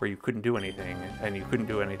where you couldn't do anything, and you couldn't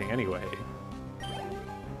do anything anyway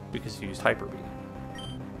because you used Hyper Beam.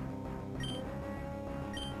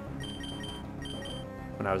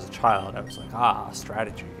 When I was a child, I was like, ah,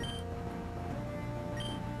 strategy.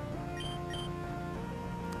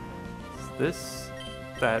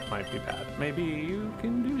 That might be bad. Maybe you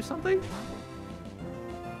can do something?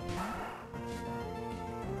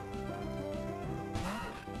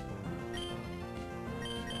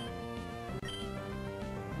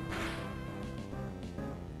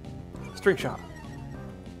 String shot.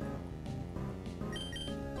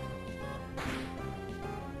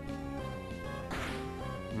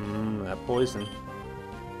 That poison.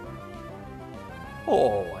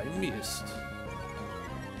 Oh, I missed.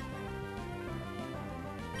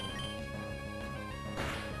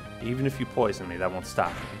 Even if you poison me, that won't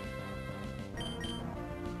stop me.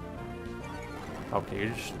 Okay, you're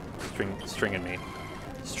just stringing me.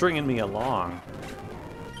 Stringing me along.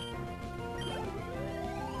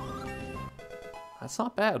 That's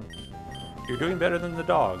not bad. You're doing better than the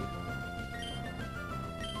dog.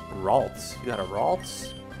 Ralts. You got a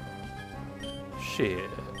Ralts? Shit.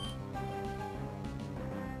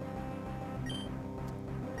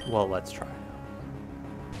 Well, let's try.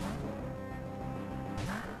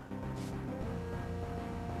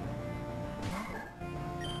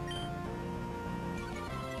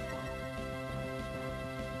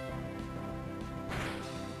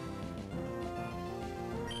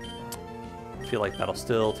 I feel like that'll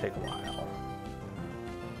still take a while.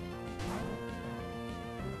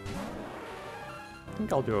 I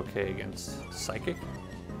think I'll do okay against Psychic.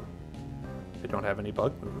 They don't have any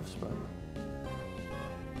bug moves, but...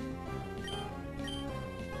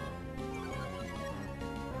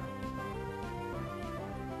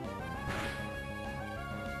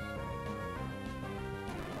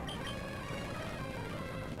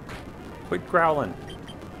 Quit growling.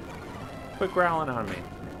 Quit growling on me.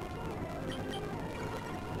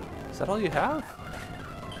 Is that all you have?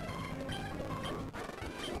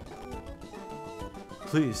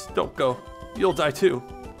 Please, don't go. You'll die too.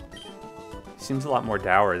 He seems a lot more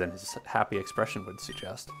dour than his happy expression would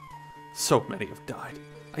suggest. So many have died.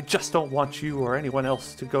 I just don't want you or anyone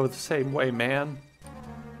else to go the same way, man.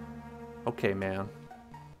 Okay, man.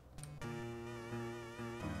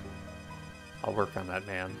 I'll work on that,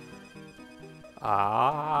 man.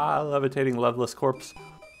 Ah, levitating loveless corpse.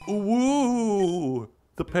 Woo!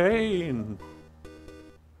 The pain!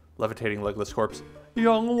 Levitating legless corpse.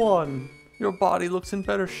 Young one, your body looks in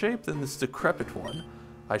better shape than this decrepit one.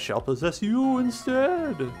 I shall possess you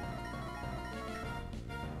instead.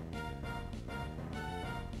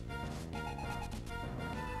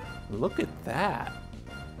 Look at that.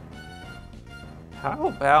 How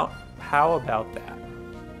about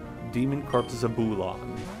that? Demon corpse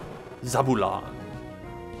Zabulon. Zabulon.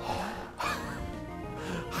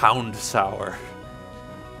 Hound sour.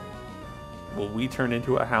 Will we turn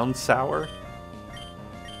into a hound sour?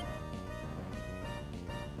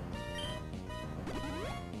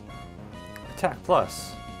 Attack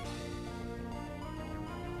plus.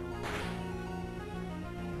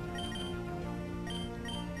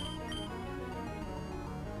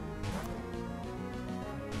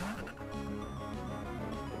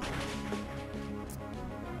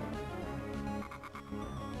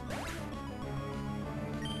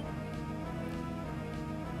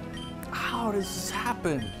 How does this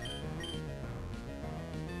happen?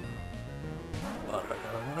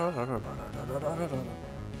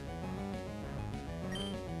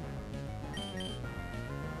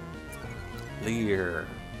 Lear.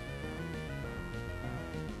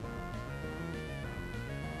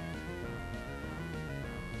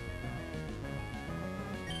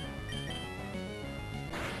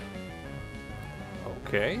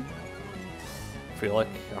 Okay. I feel like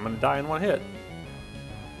I'm gonna die in one hit.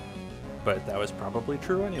 But that was probably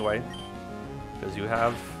true anyway. Because you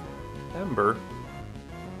have Ember.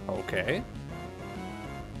 Okay.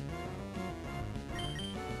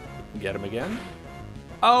 Get him again.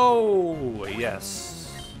 Oh,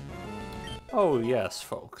 yes. Oh, yes,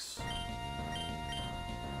 folks.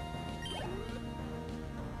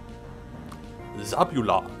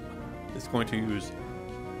 Zabulon is going to use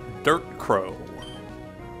Dirt Crow.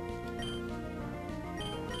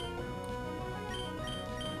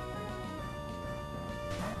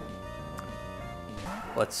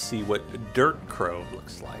 Let's see what Dirt Crow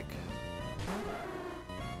looks like.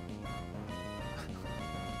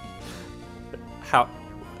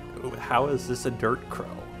 How is this a Dirt Crow?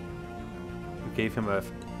 We gave him a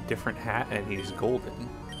different hat and he's golden.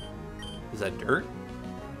 Is that dirt?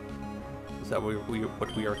 Is that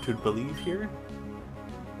what we are to believe here?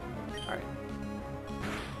 Alright.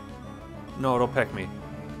 No, don't peck me.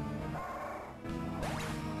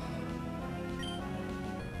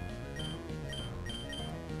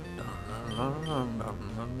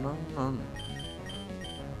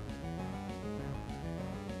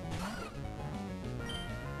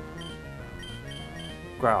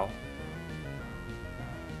 Growl.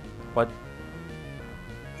 What?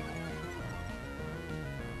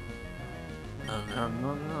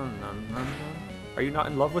 Are you not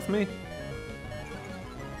in love with me?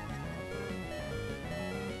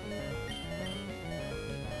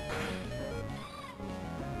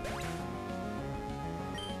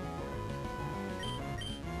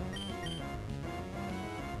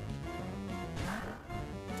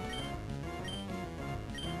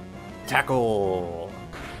 Tackle!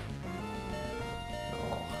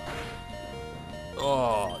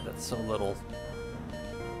 Oh, that's so little.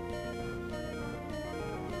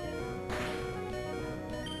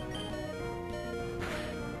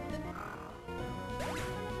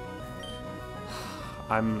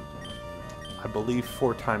 I believe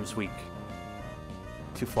 4 times weak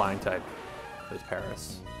to flying type with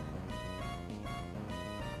Paris.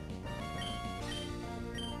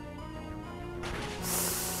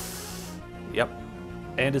 Yep,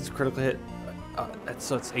 and it's a critical hit.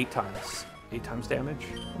 So it's 8 times. 8 times damage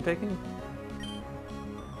I'm taking.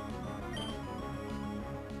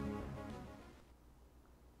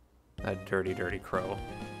 That dirty, dirty crow.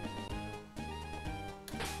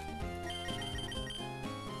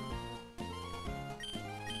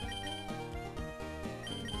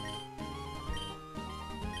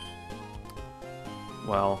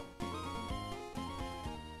 Well,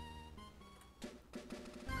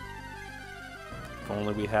 if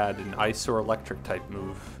only we had an ice or electric type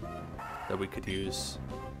move that we could use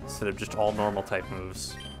instead of just all normal type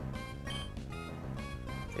moves.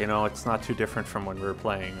 You know, it's not too different from when we were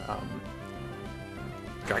playing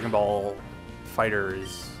Dragon Ball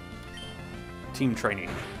Fighters team training.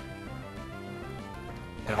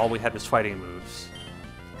 And all we had was fighting moves.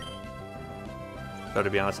 Though, to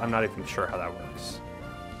be honest, I'm not even sure how that works.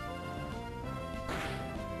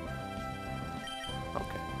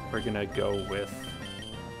 Okay, we're gonna go with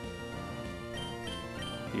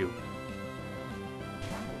you.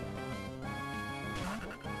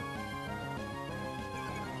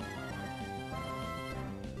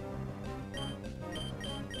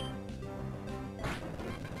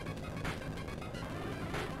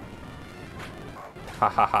 Ha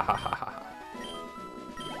ha ha ha ha ha.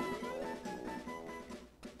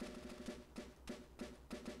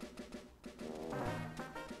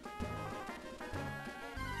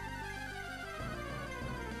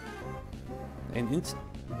 And it's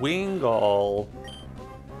Wingull.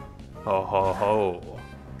 Ho ho ho.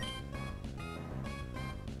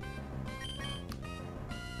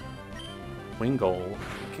 Wingull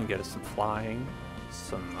can get us some flying,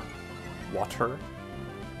 some water.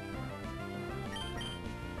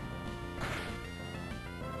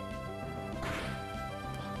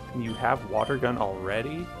 You have water gun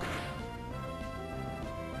already?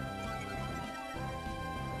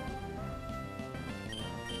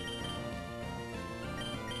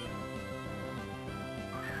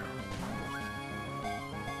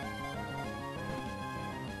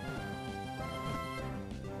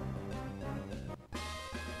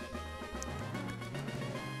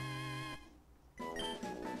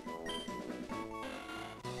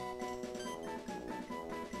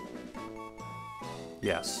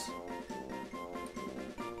 Yes.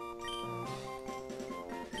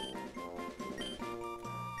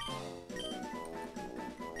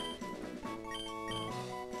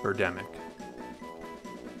 Birdemic.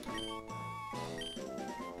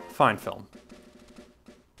 Fine film.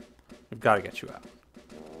 We've got to get you out.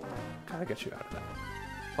 Gotta get you out of that.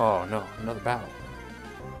 Oh no, another battle.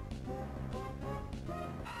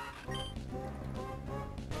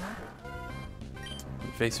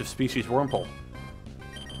 Invasive species wormhole.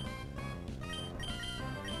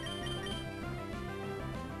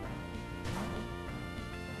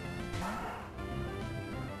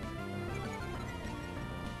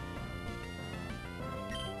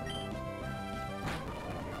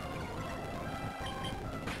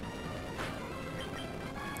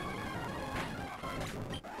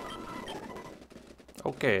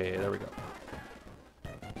 Okay, there we go.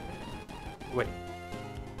 Wait.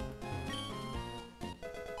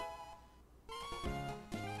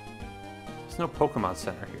 There's no Pokemon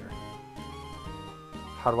Center here.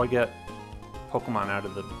 How do I get Pokemon out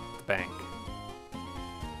of the bank?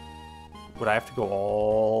 Would I have to go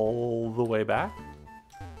all the way back?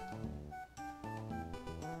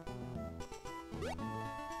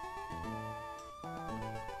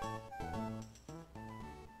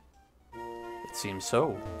 It seems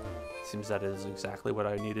so. It seems that is exactly what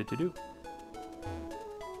I needed to do.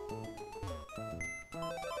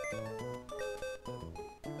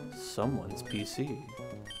 Someone's PC.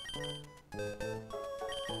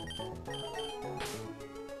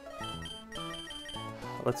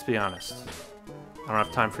 Let's be honest. I don't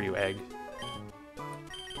have time for you, egg.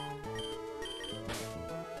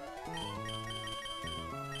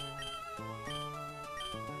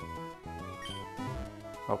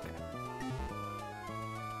 Okay.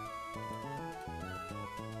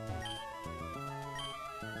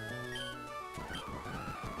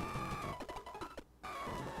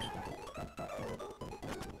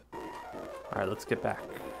 Alright, let's get back.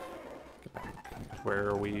 Get back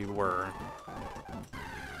where we were.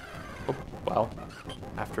 Oh, well,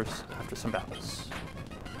 after some battles.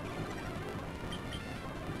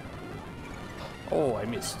 Oh, I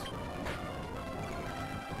missed.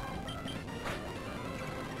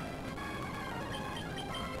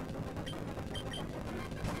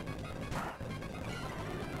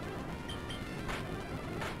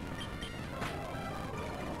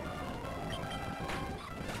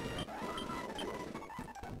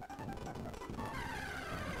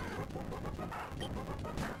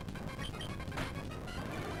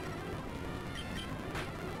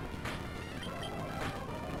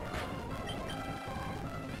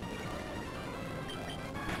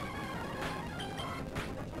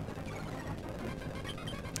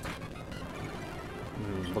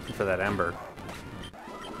 Looking for that ember.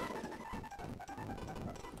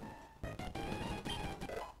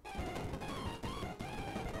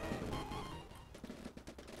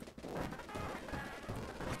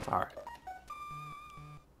 All right.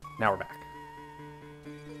 Now we're back.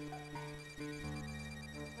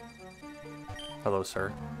 Hello,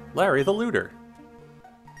 sir. Larry the Looter.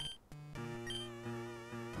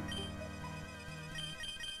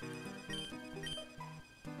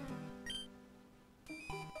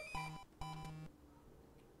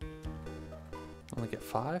 Only get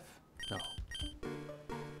 5? No.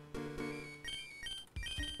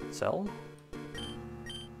 Sell?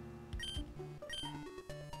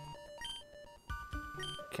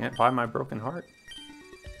 Can't buy my broken heart.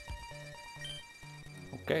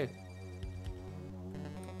 Okay.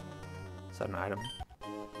 Is that an item?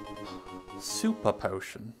 Super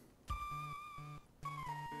potion.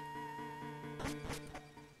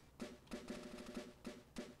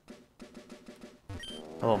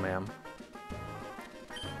 Hello, ma'am.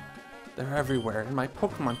 They're everywhere, and my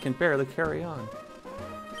Pokemon can barely carry on.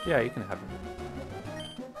 Yeah, you can have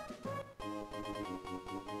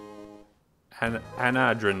them.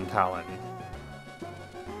 Anadrin Talon.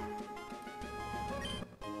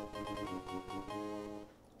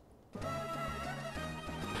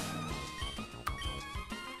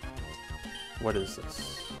 What is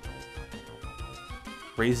this?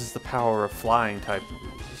 Raises the power of flying type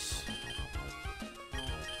moves.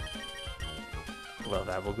 Well,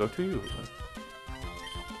 that will go to you.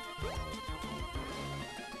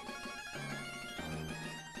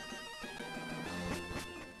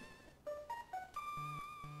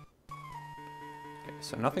 Okay,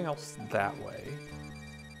 so nothing else that way.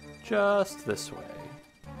 Just this way.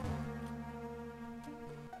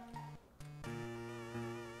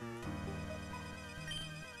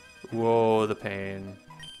 Whoa, the pain.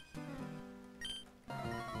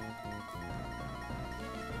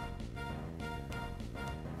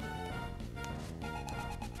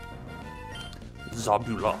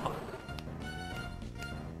 Zabula.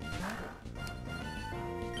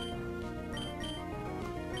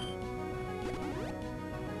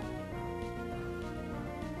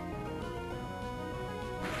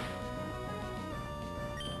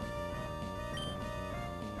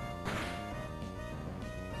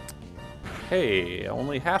 Hey,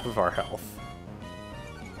 only half of our health.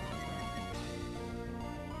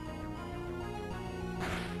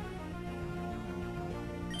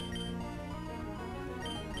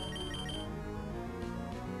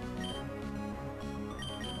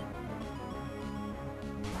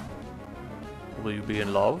 Will you be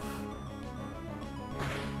in love?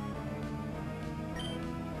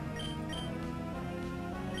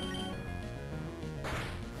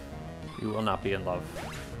 You will not be in love.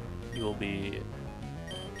 You will be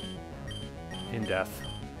in death.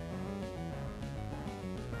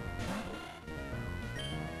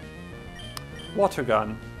 Water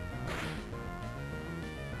gun.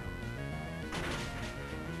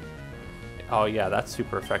 Oh yeah, that's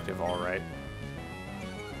super effective, all right.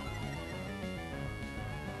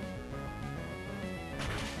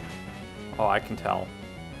 Oh, I can tell.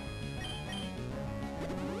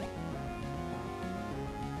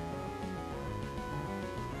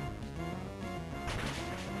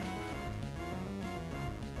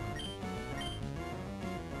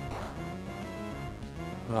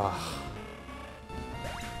 Ugh.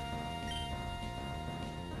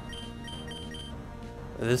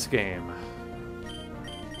 This game.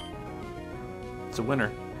 It's a winner.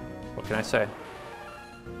 What can I say?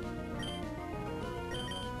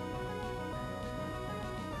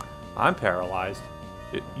 I'm paralyzed.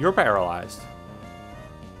 You're paralyzed.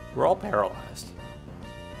 We're all paralyzed.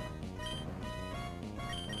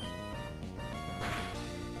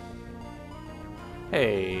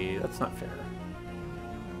 Hey, that's not fair.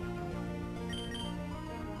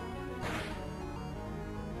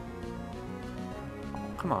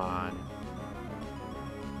 Oh, come on.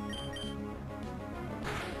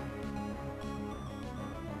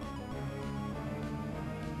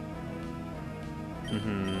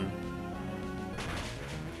 Mm-hmm.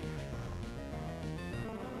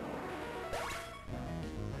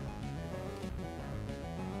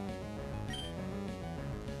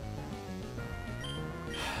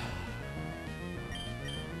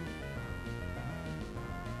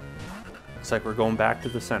 Looks like we're going back to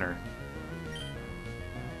the center.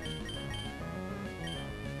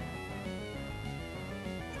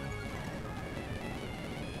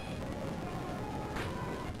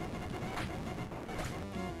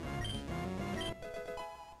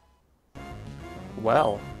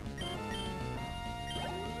 Well,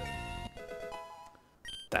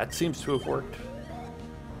 that seems to have worked.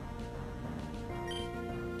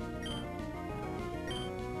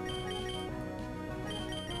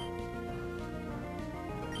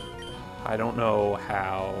 I don't know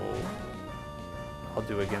how I'll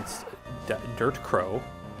do against Dirt Crow.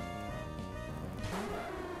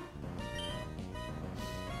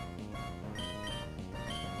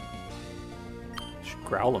 Should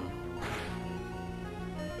growl him.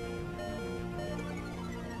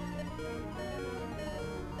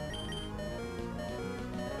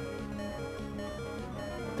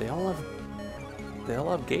 They all have They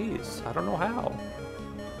all have gaze. I don't know how.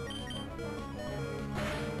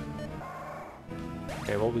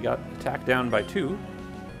 Okay, well, we got attacked down by 2.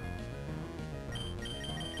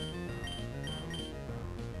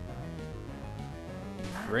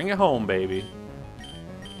 Bring it home, baby.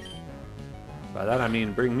 By that I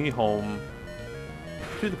mean bring me home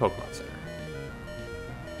to the Pokemon Center.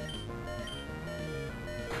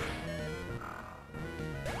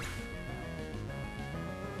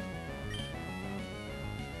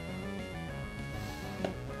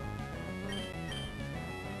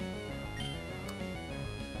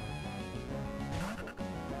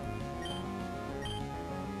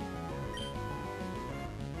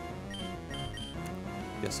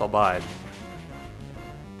 Guess I'll bide.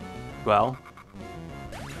 Well,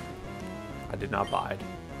 I did not bide.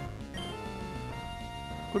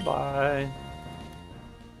 Goodbye.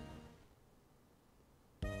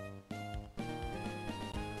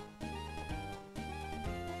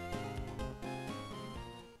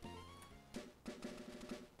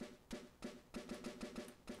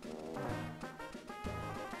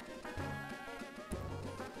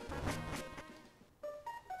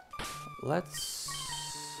 Let's...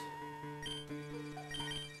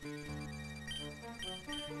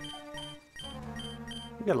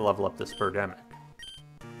 We gotta level up this Birdemic.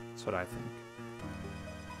 That's what I think.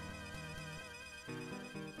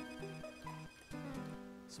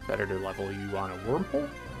 It's better to level you on a Wurmple?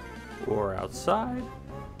 Or outside?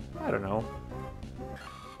 I don't know.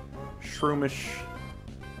 Shroomish.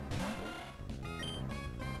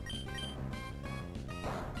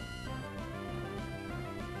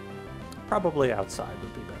 Probably outside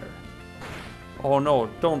would be better. Oh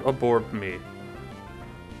no, don't abort me.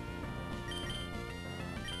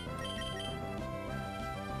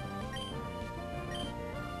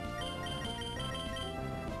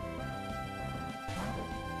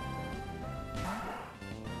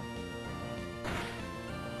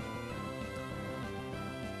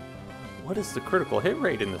 What is the critical hit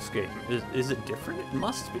rate in this game? Is it different? It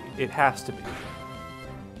must be. It has to be.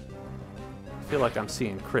 I feel like I'm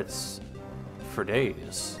seeing crits for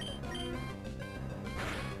days.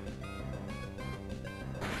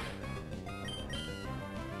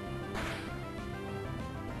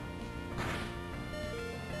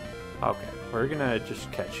 Okay, we're gonna just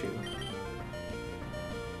catch you.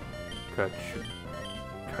 Catch you.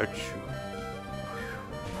 Catch you.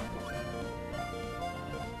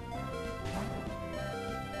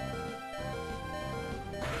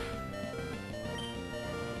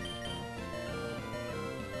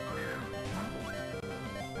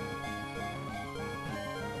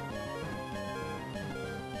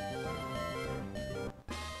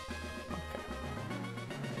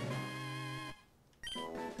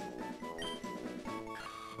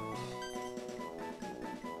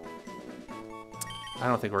 I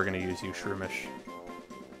don't think we're gonna use you, Shroomish.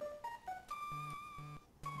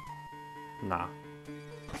 Nah.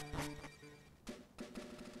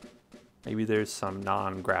 Maybe there's some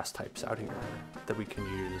non-grass types out here that we can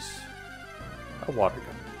use a water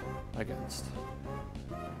gun against.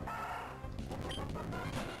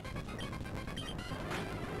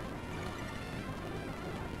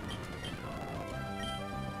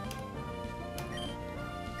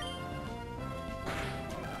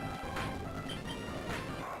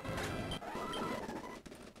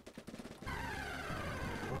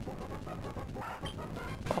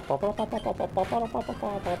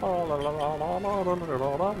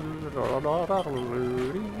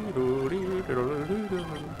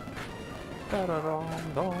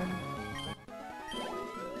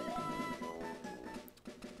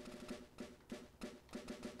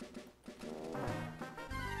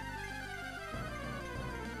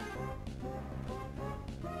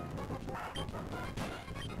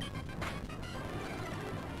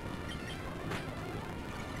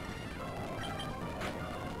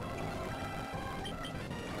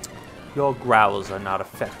 Your growls are not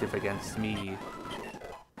effective against me.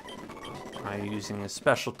 I'm using a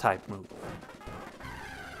special type move.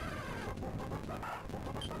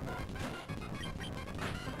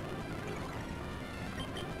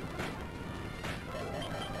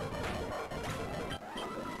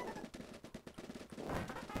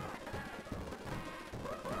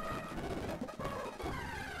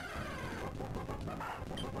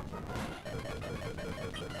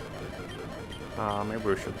 Maybe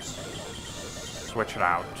we should switch it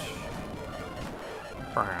out.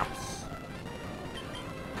 Perhaps.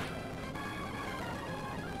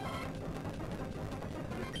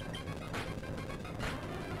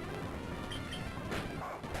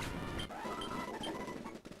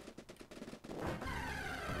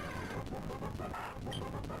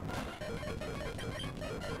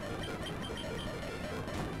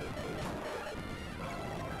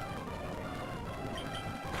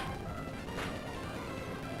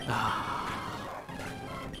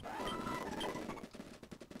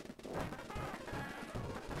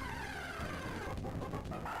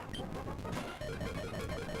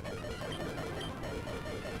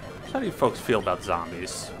 How do you folks feel about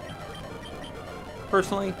zombies?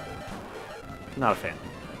 Personally, not a fan.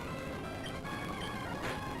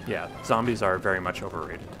 Yeah, zombies are very much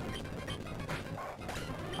overrated.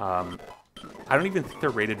 I don't even think they're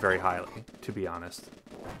rated very highly, to be honest.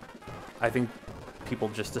 I think people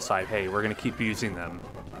just decide, hey, we're going to keep using them,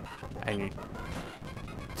 and you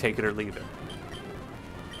take it or leave it.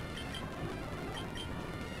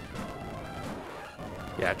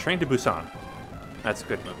 Yeah, Train to Busan. That's a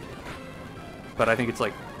good movie. But I think it's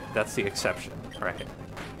like, that's the exception, right?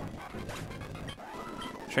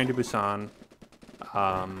 Train to Busan.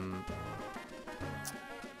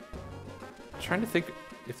 Trying to think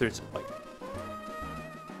if there's, like...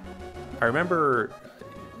 I remember...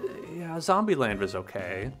 Yeah, Zombieland was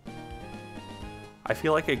okay. I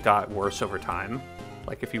feel like it got worse over time.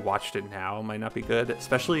 Like, if you watched it now, it might not be good.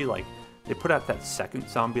 Especially, like, they put out that second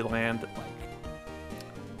Zombieland, like,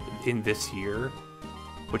 in this year,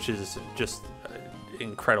 which is just an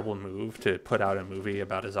incredible move to put out a movie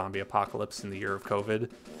about a zombie apocalypse in the year of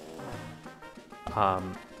COVID.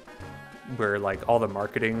 Where, like, all the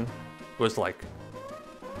marketing was, like,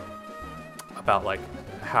 about, like,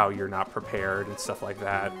 how you're not prepared and stuff like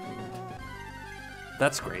that.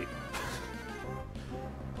 That's great.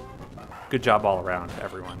 Good job all around,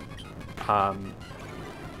 everyone. I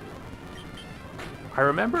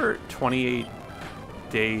remember 28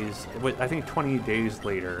 days, I think 28 days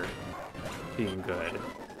later being good.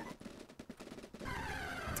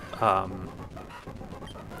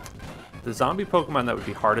 The zombie Pokemon that would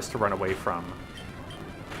be hardest to run away from,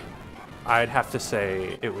 I'd have to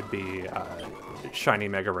say it would be Shiny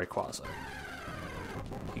Mega Rayquaza.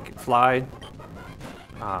 He can fly.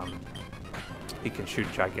 He can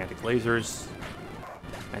shoot gigantic lasers.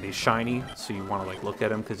 And he's shiny, so you want to like look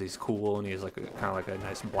at him because he's cool and he has like a kind of like a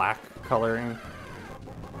nice black coloring.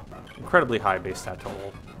 Incredibly high base stat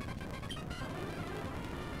total.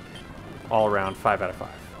 All around 5 out of 5.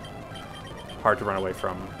 Hard to run away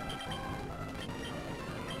from.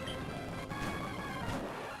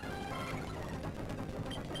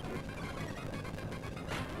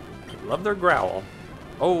 Love their growl.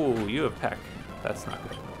 Oh, you have Peck. That's not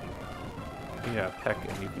good. You have Peck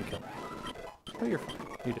and you can kill me. Oh, you're fine.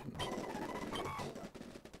 You didn't.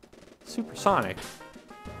 Supersonic.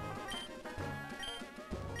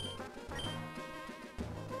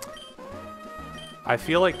 I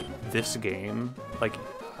feel like this game, like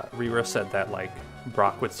Rira said that like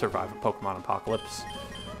Brock would survive a Pokemon apocalypse.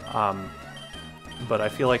 But I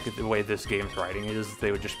feel like the way this game's writing is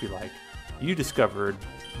they would just be like, you discovered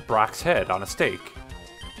Brock's head on a stake.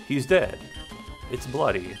 He's dead. It's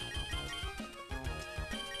bloody.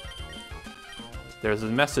 There's a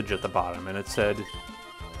message at the bottom, and it said,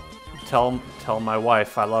 tell my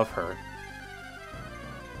wife I love her.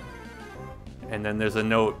 And then there's a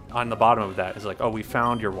note on the bottom of that. It's like, oh, we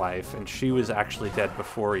found your wife, and she was actually dead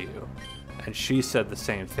before you. And she said the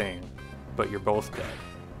same thing, but you're both dead.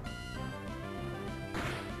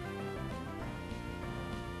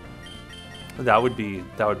 That would be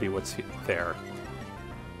what's there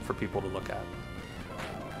for people to look at.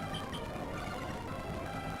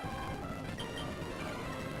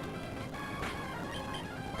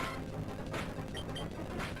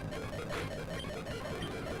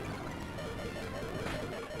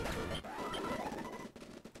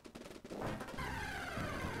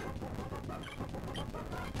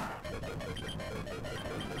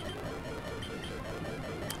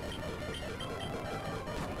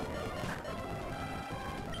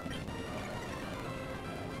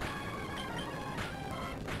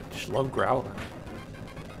 Love growling.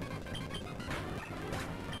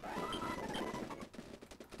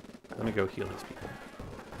 Let me go heal these people.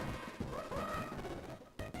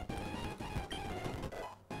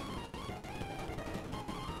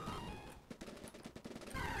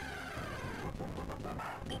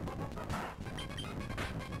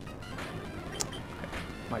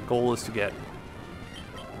 My goal is to get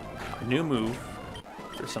a new move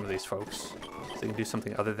for some of these folks so they can do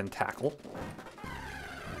something other than tackle.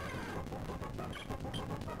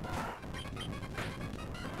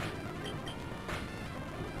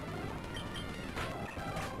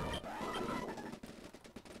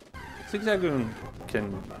 Zigzagoon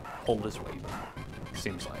can hold his weight,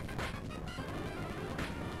 seems like.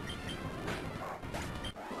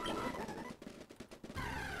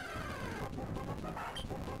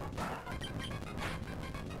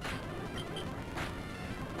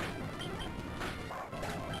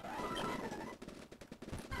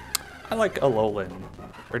 I like Alolan,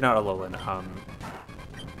 or not Alolan,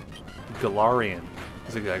 Galarian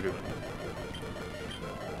Zigzagoon.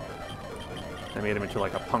 They made him into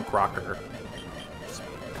like a punk rocker. Just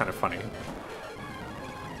kind of funny.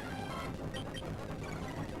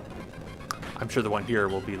 I'm sure the one here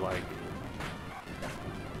will be like,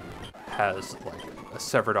 has like a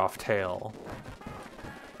severed off tail.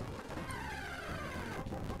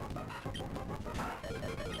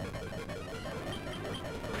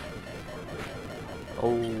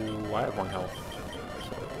 Oh, I have 1 health,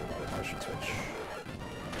 so I should switch.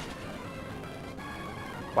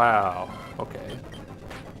 Wow, okay.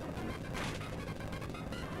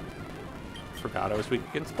 Forgot I was weak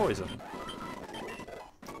against poison.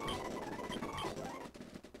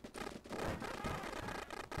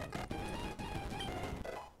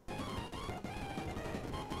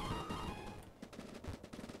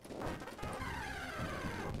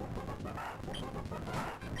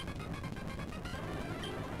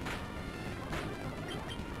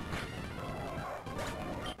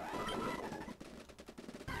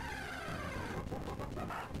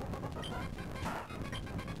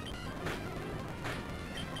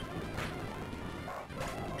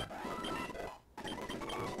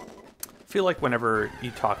 I feel like whenever you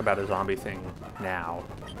talk about a zombie thing now,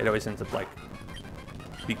 it always ends up like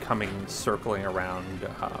circling around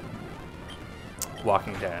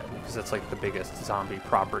Walking Dead, because that's like the biggest zombie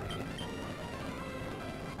property.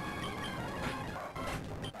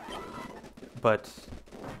 But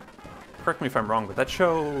correct me if I'm wrong, but that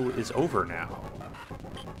show is over now,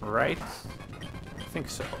 right? I think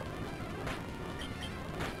so.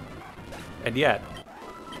 And yet,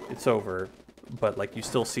 it's over, but like you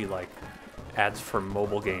still see like ads for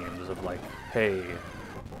mobile games of like, hey,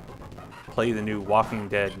 play the new Walking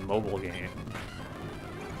Dead mobile game.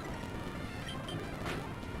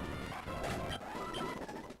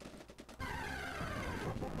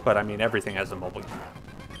 But I mean, everything has a mobile game.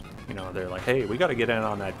 You know, they're like, hey, we gotta get in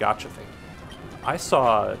on that gacha thing. I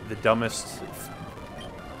saw the dumbest...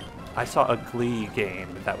 I saw a Glee game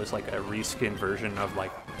that was like a reskin version of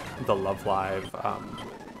like the Love Live,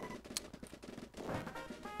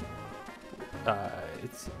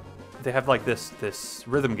 they have like this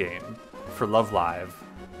rhythm game for Love Live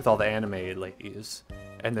with all the anime ladies,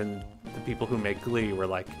 and then the people who make Glee were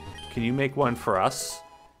like, can you make one for us?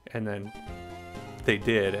 And then they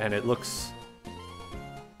did, and it looks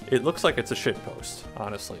like it's a shitpost,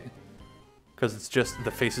 honestly, because it's just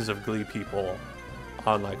the faces of Glee people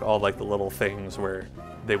on like all like the little things where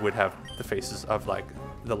they would have the faces of like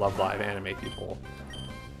the Love Live anime people.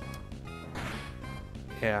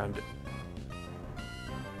 And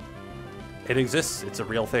it exists, it's a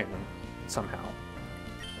real thing somehow.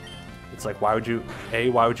 It's like, why would you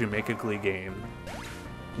make a Glee game?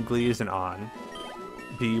 Glee isn't on.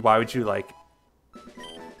 B, why would you like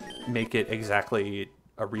make it exactly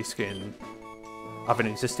a reskin of an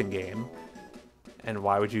existing game? And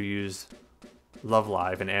why would you use Love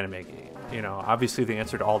Live, an anime game? You know, obviously the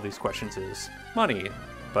answer to all these questions is money,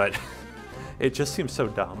 but it just seems so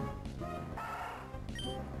dumb.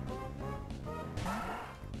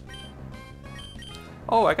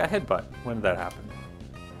 Oh, I got headbutt. When did that happen?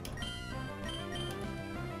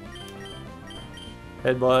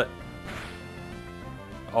 Headbutt.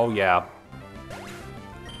 Oh yeah.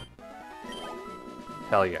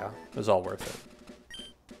 Hell yeah. It was all worth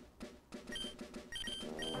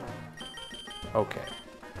it. Okay.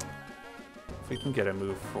 If we can get a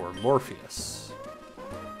move for Morpheus.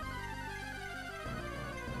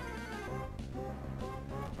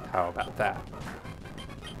 How about that?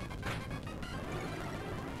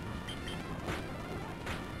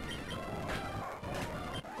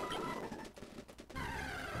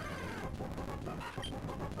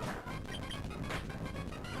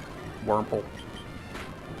 Wurmple.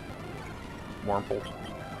 Wurmple.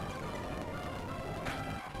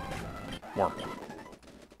 Wurmple.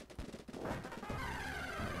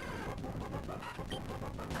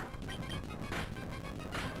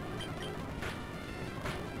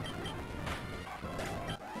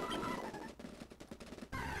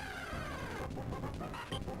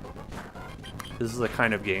 This is the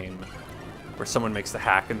kind of game where someone makes the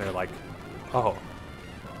hack and they're like, oh,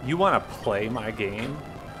 you want to play my game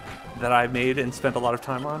that I made and spent a lot of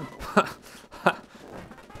time on?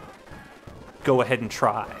 Go ahead and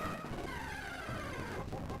try.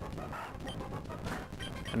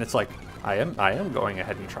 And it's like, I am going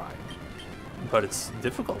ahead and trying. But it's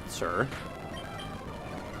difficult, sir.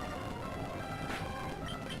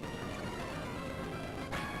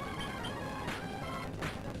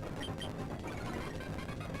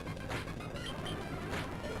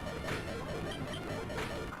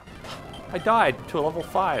 I died to a level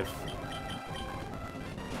 5.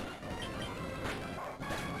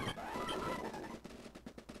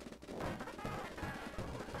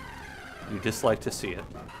 You just like to see it.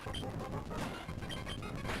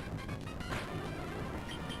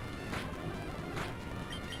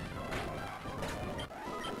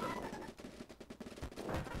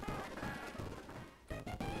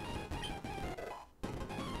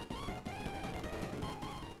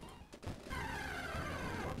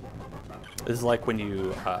 This is like when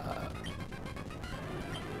you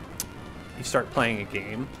start playing a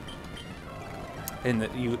game, and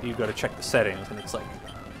you go to check the settings, and it's like,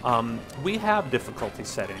 we have difficulty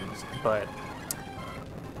settings, but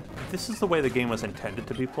this is the way the game was intended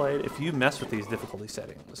to be played. If you mess with these difficulty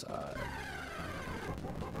settings,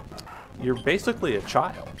 you're basically a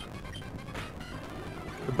child.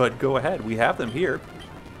 But go ahead, we have them here.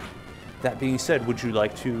 That being said, would you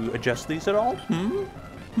like to adjust these at all?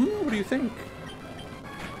 What do you think?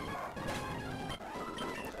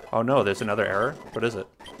 Oh no, there's another error. What is it?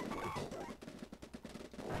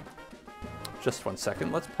 Just 1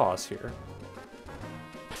 second, let's pause here.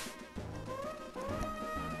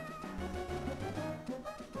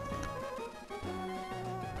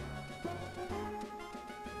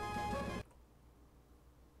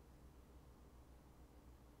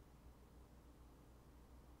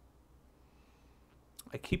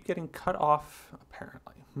 I keep getting cut off,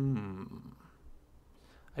 apparently.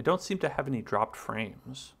 I don't seem to have any dropped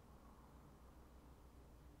frames.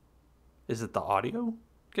 Is it the audio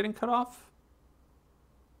getting cut off?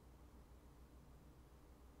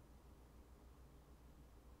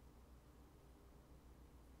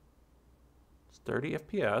 It's 30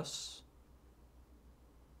 FPS.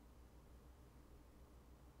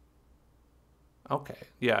 Okay,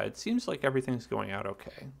 yeah, it seems like everything's going out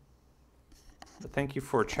okay. But thank you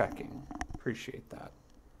for checking. Appreciate that.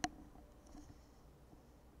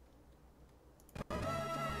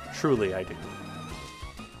 Truly, I do.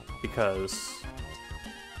 Because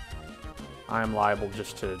I'm liable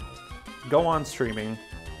just to go on streaming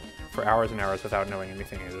for hours and hours without knowing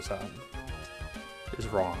anything is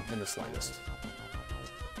wrong in the slightest.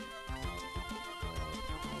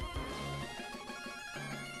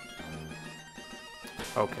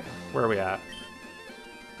 Okay, where are we at?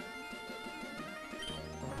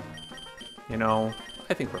 You know,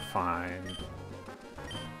 I think we're fine.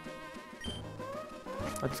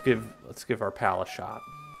 Let's give our pal a shot.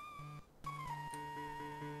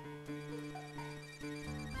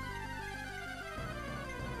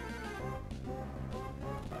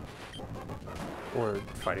 Or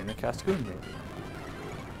fighting the Cascoon, maybe.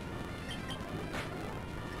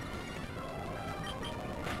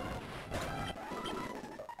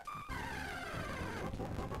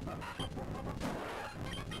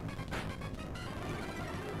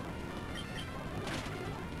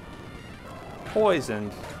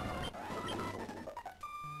 Poisoned.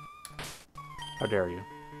 How dare you?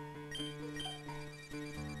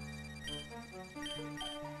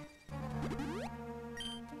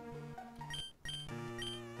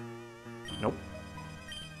 Nope.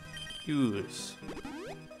 Use.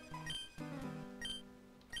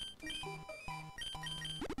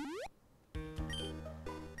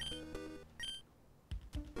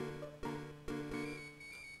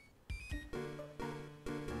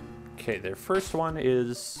 Okay, their first one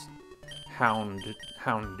is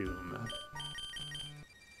Houndoom.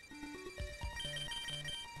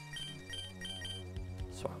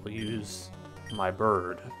 So I will use my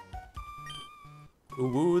bird.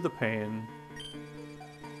 Ooh, the pain.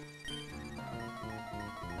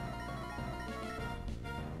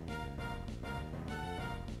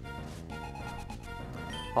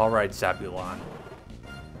 Alright, Zabulon.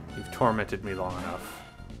 You've tormented me long enough.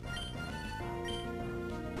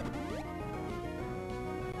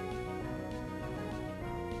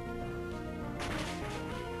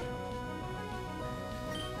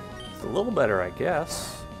 It's a little better, I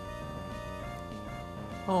guess.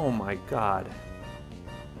 Oh my god.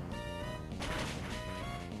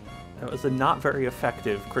 That was a not very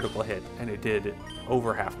effective critical hit, and it did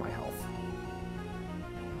over half my health.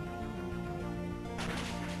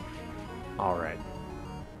 Alright.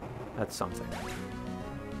 That's something.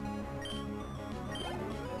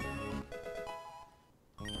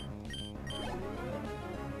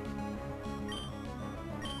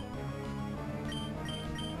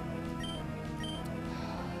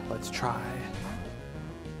 Let's try.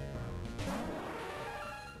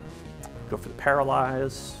 Go for the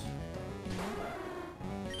paralyze.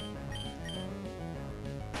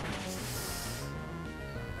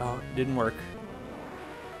 Oh, it didn't work.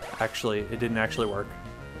 Actually, it didn't actually work.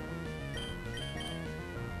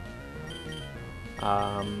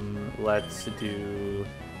 Let's do...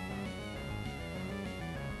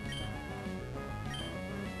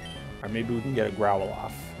 Or maybe we can get a growl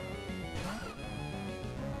off.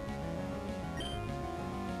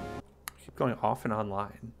 Keep going off and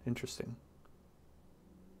online. Interesting.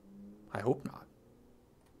 I hope not.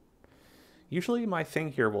 Usually my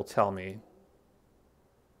thing here will tell me.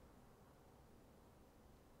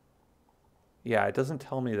 Yeah, it doesn't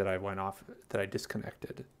tell me that I went off, that I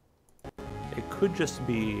disconnected. it could just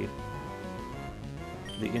be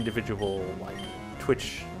the individual like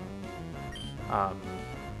Twitch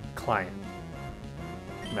client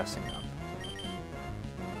messing up.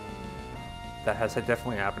 That has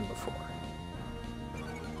definitely happened before.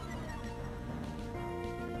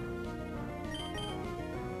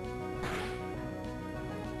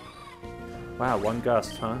 Wow, one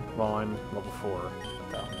gust, huh? Well, I'm level 4,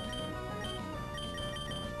 though.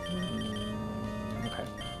 Okay.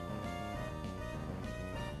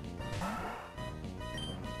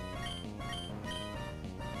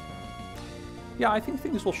 Yeah, I think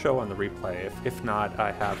things will show on the replay. If not,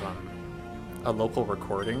 I have a local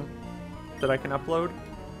recording that I can upload.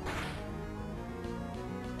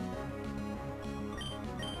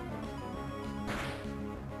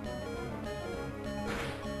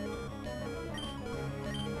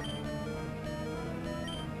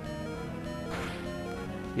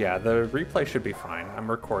 Yeah, the replay should be fine. I'm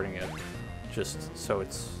recording it just so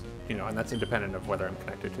it's, you know, and that's independent of whether I'm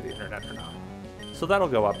connected to the internet or not. So that'll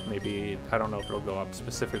go up maybe, I don't know if it'll go up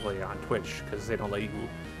specifically on Twitch, because they don't let you,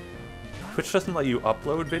 Twitch doesn't let you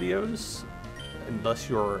upload videos unless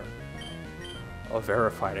you're a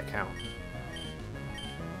verified account.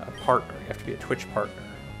 A partner, you have to be a Twitch partner.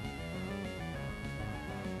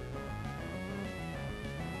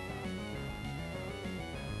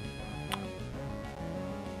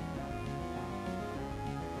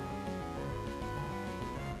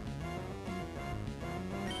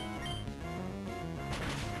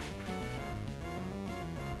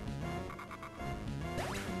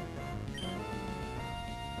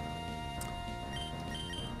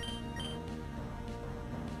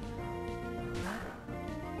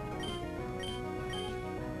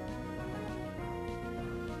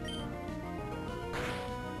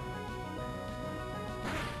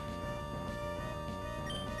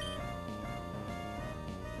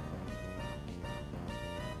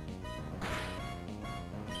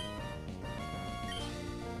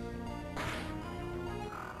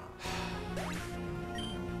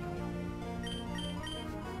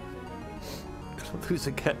 Lose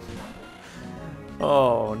again.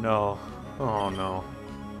 Oh no. Oh no.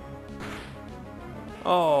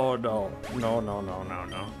 Oh no. No, no, no, no,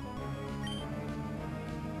 no.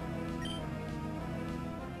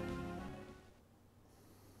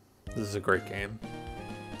 This is a great game.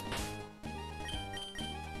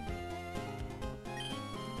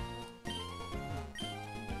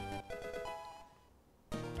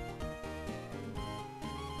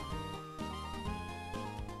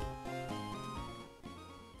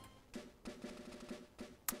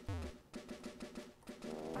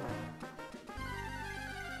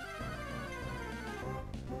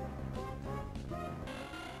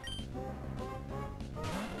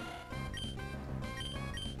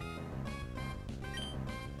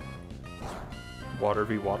 Water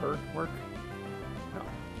v water work? No.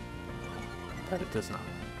 That it does not.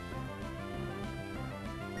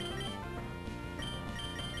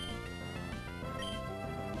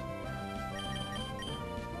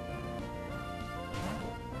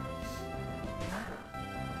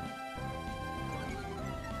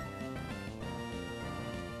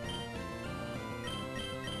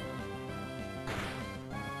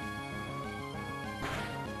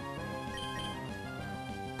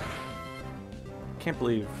 Can't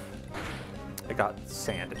believe I got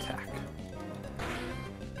sand attack.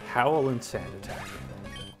 Howl and sand attack.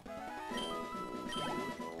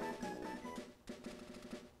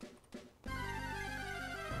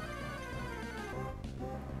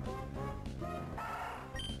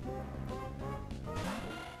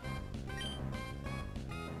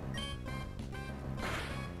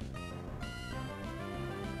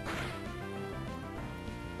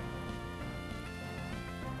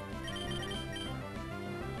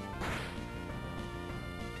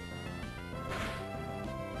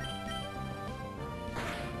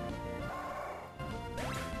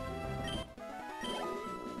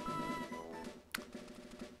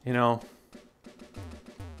 You know,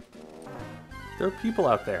 there are people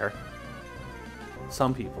out there,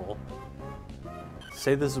 some people,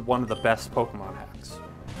 say this is one of the best Pokemon hacks.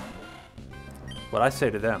 What I say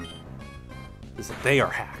to them is that they are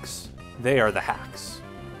hacks. They are the hacks.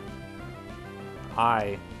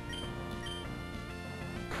 I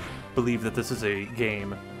believe that this is a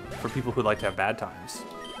game for people who like to have bad times.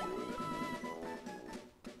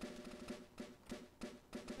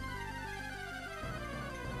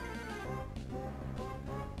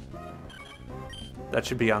 That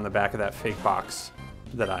should be on the back of that fake box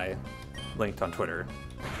that I linked on Twitter.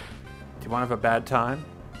 Do you want to have a bad time?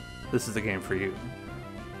 This is the game for you.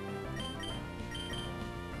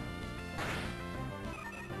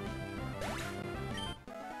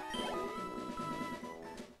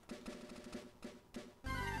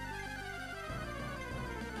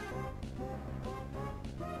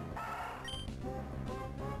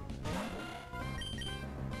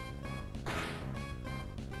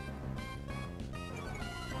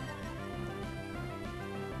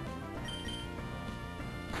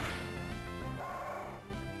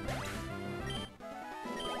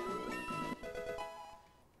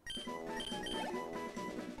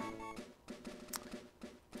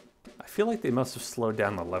 feel like they must have slowed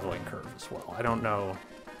down the leveling curve as well. I don't know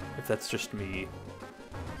if that's just me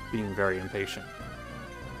being very impatient.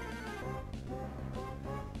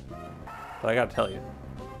 But I gotta tell you,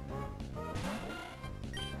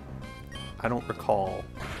 I don't recall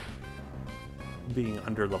being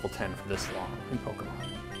under level 10 for this long in Pokemon.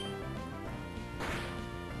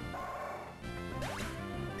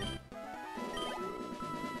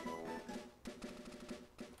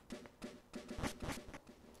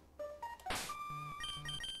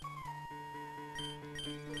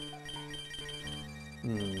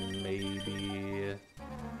 Maybe...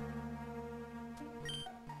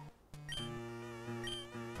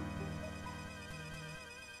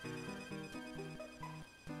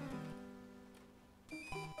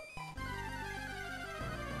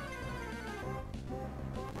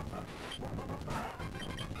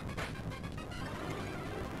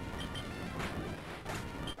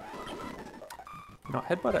 No,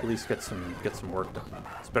 Headbutt at least get some work done.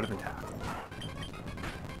 It's better than Tackle.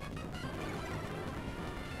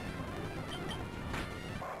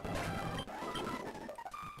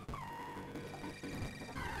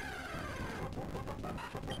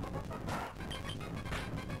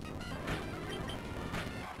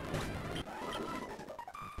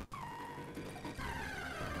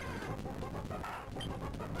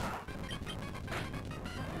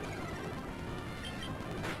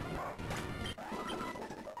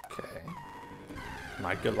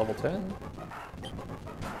 Might get level 10.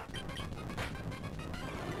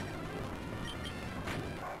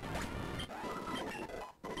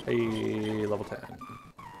 Hey, level 10.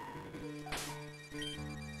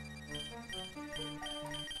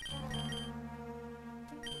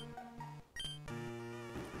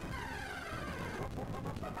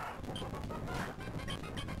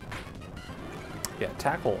 Yeah,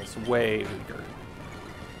 Tackle's way weaker.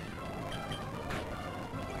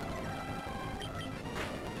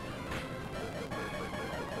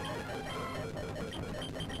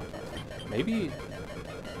 Maybe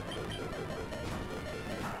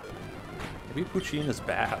Poochyena is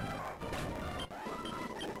bad.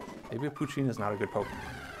 Maybe Poochyena is not a good Pokemon.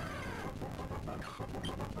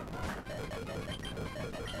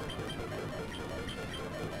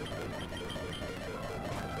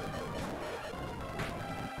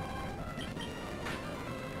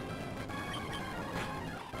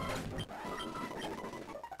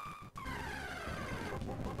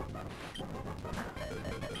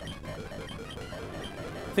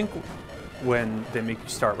 I think when they make you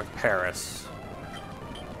start with Paris,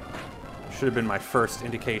 should have been my first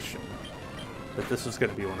indication that this was going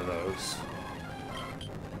to be one of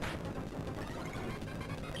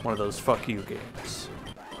those fuck you games.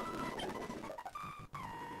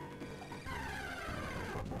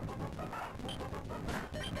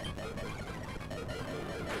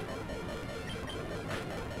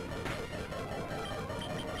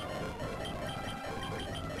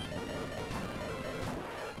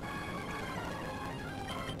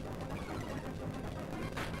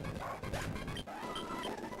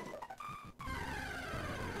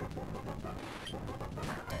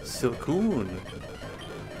 Silcoon.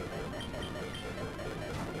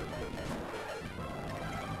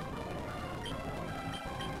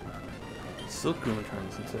 Silcoon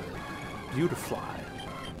turns into Beautifly,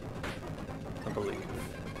 I believe.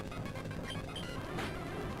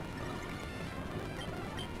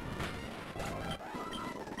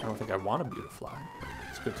 I don't think I want a Beautifly.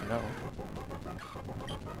 It's good to know.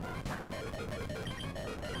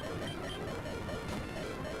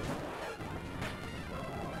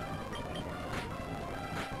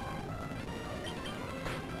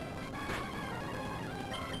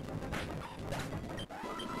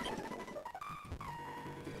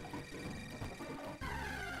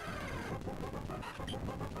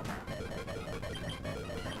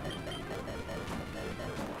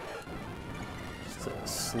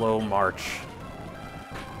 Slow march.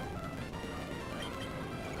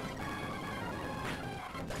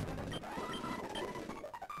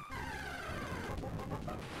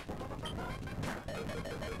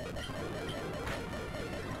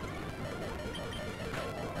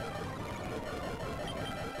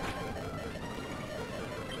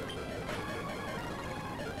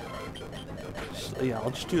 Yeah,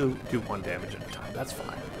 I'll just do one damage at a time. That's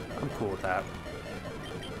fine. I'm cool with that.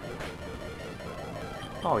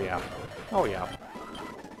 Oh yeah. Oh yeah.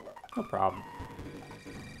 No problem.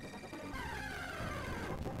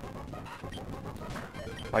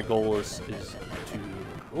 My goal is to...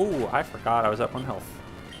 Oh, I forgot I was at 1 health.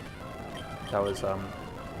 That was,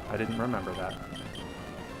 I didn't remember that.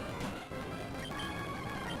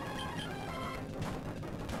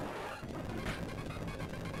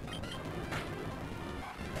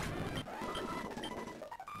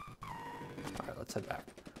 Let's head back.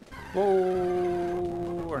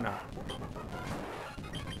 Whoa, or not.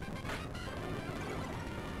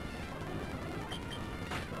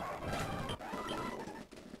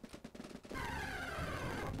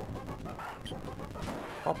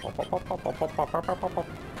 Pop, pop, pop, pop, pop, pop, pop, pop, pop, pop, pop.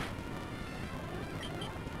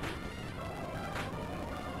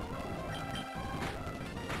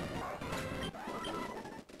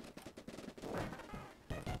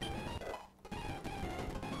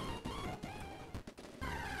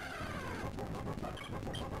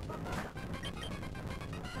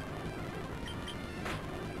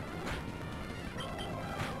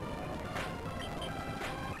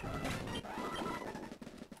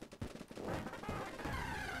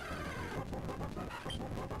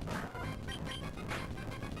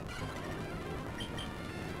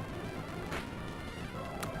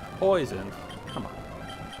 Poisoned. Come on.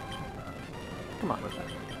 Come on with that.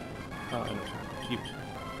 Oh, no. You.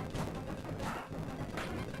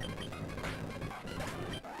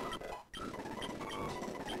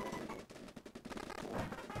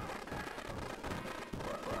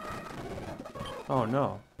 Oh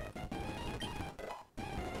no.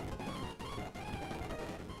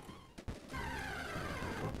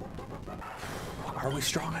 Are we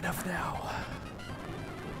strong enough now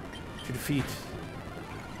to defeat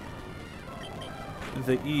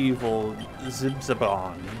the evil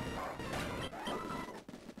Zibzabon?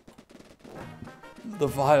 The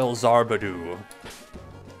vile Zarbadu.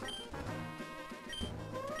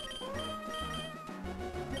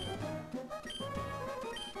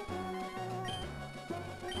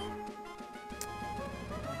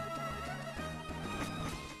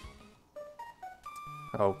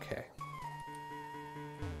 Okay.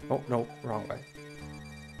 Oh, no, wrong way.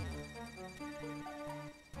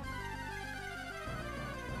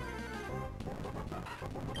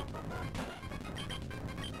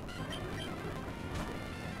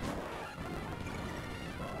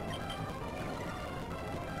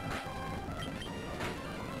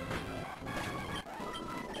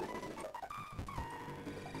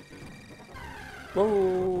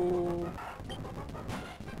 Whoa!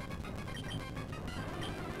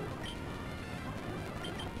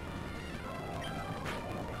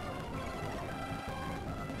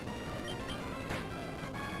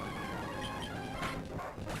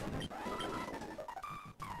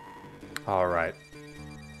 All right.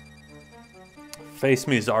 Face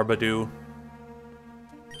me, Zarbadu.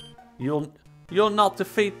 You'll not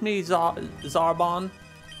defeat me, Zarbon.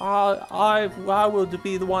 I will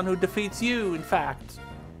be the one who defeats you, in fact.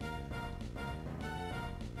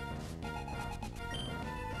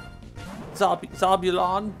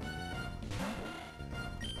 Zabulon.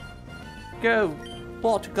 Go,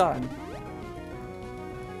 water gun.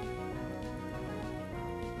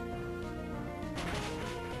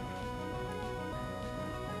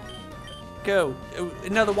 Go,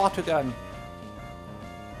 another water gun.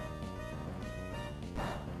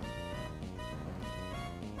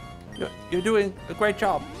 You're doing a great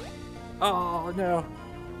job. Oh no.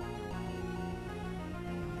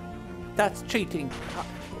 That's cheating.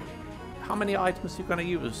 How many items are you gonna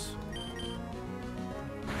use?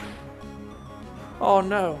 Oh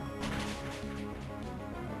no.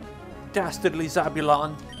 Dastardly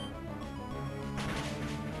Zabulon.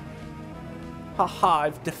 Haha,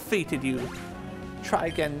 I've defeated you. Try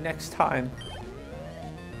again next time.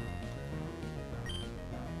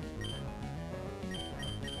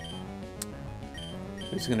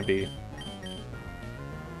 Who's gonna be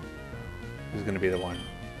the one?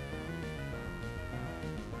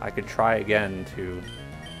 I could try again to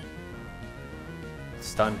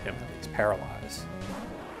stun him if he's paralyzed.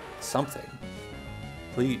 Something.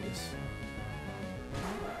 Please.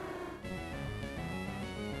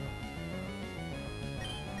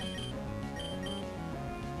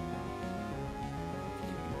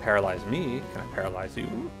 You paralyze me. Can I paralyze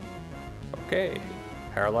you? Okay.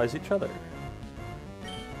 Paralyze each other.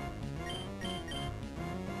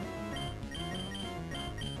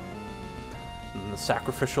 The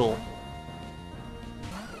sacrificial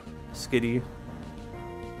skitty.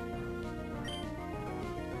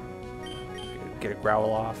 Get a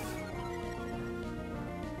growl off.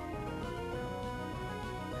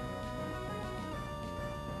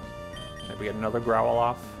 Maybe get another growl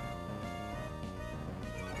off.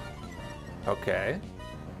 Okay.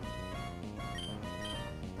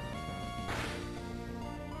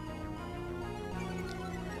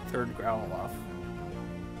 Third growl off.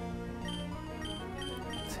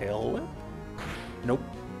 Tail whip? Nope.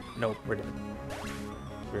 Nope, we're dead.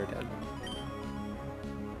 We're dead.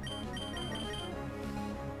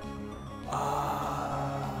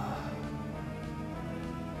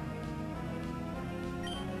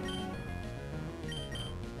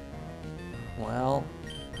 Well,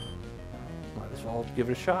 might as well give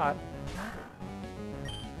it a shot.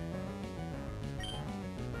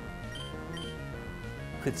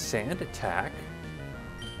 Could sand attack?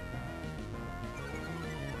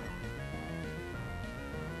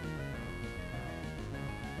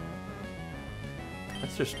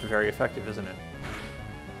 That's just very effective, isn't it?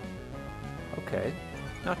 Okay,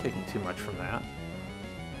 not taking too much from that.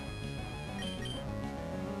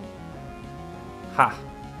 Ha!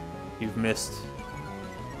 You've missed.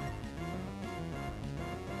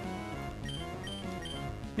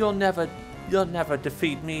 You'll never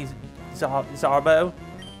defeat me, Zarbo.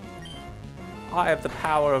 I have the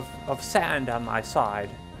power of sand on my side.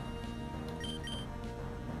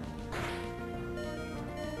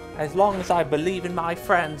 As long as I believe in my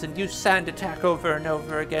friends and use sand attack over and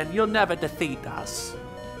over again, you'll never defeat us.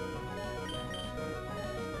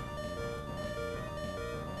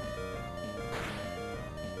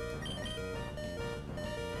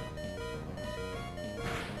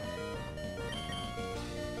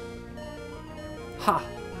 Ha!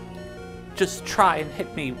 Just try and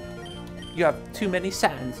hit me. You have too many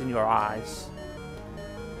sands in your eyes.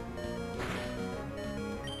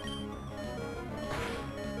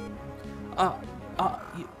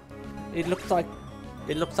 It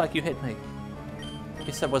looks like you hit me. I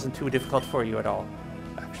guess that wasn't too difficult for you at all,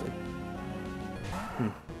 actually.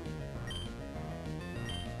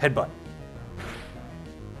 Headbutt.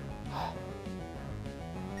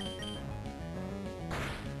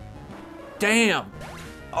 Damn!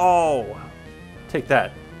 Oh! Take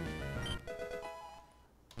that.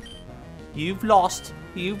 You've lost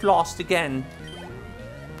again,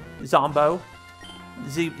 Zombo.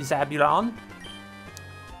 Zabulon.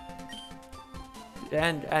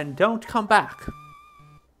 And don't come back.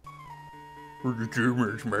 The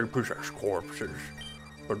demons may possess corpses,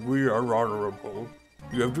 but we are honorable.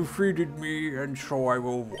 You have defeated me, and so I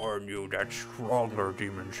will warn you that stronger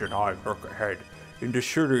demons than I lurk ahead in the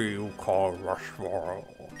city you call Rushmore.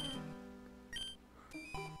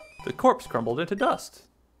 The corpse crumbled into dust.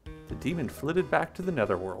 The demon flitted back to the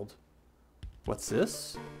netherworld. What's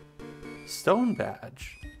this? Stone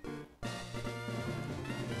badge.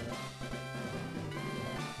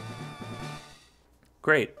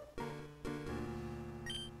 Great.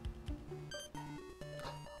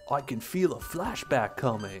 I can feel a flashback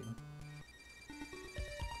coming.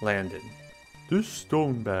 Landon. This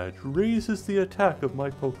stone badge raises the attack of my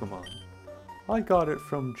Pokemon. I got it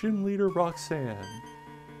from Gym Leader Roxanne.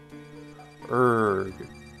 Erg.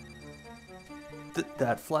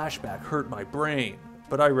 That flashback hurt my brain,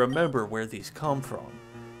 but I remember where these come from.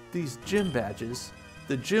 These gym badges,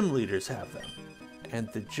 the gym leaders have them, and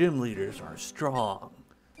the gym leaders are strong.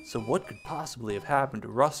 So what could possibly have happened to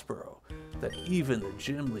Rustboro that even the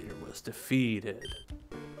gym leader was defeated?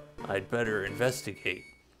 I'd better investigate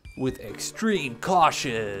with extreme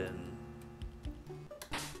caution.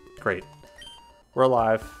 Great. We're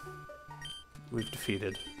alive. We've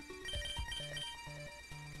defeated.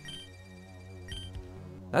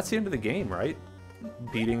 That's the end of the game, right?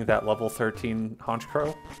 Beating that level 13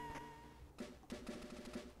 Honchkrow?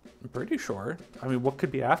 I'm pretty sure. I mean, what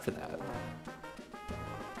could be after that?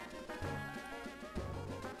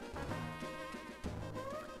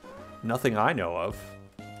 Nothing I know of.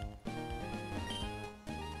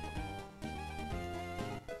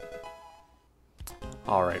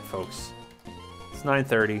 Alright, folks. It's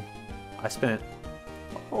 9:30. I spent,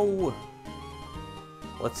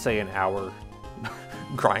 let's say an hour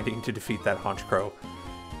grinding to defeat that Honchkrow.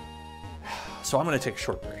 So I'm going to take a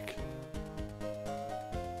short break.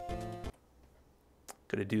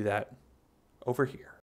 Gonna do that over here.